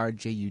it's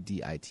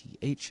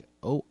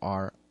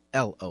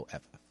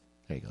drjudithorloff.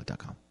 There you go,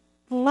 .com.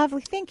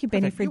 Lovely. Thank you,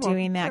 Benny, for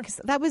doing that.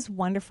 Sure. That was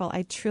wonderful.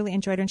 I truly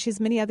enjoyed her. And she has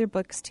many other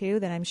books,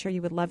 too, that I'm sure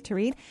you would love to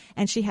read.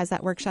 And she has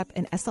that workshop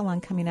in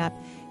Esalen coming up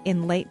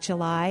in late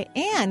July.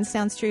 And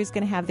Sounds True is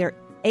going to have their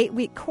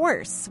 8-week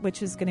course,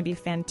 which is going to be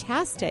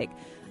fantastic,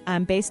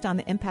 based on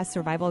the Empath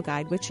Survival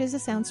Guide, which is a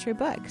Sounds True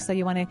book. So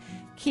you want to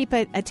keep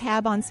a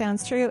tab on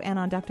Sounds True and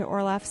on Dr.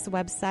 Orloff's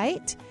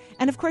website.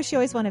 And, of course, you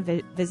always want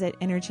to visit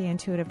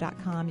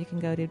energyintuitive.com. You can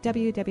go to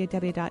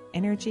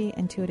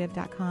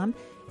www.energyintuitive.com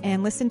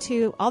and listen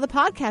to all the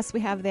podcasts we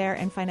have there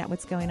and find out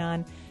what's going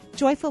on.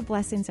 Joyful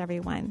blessings,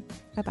 everyone.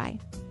 Bye-bye.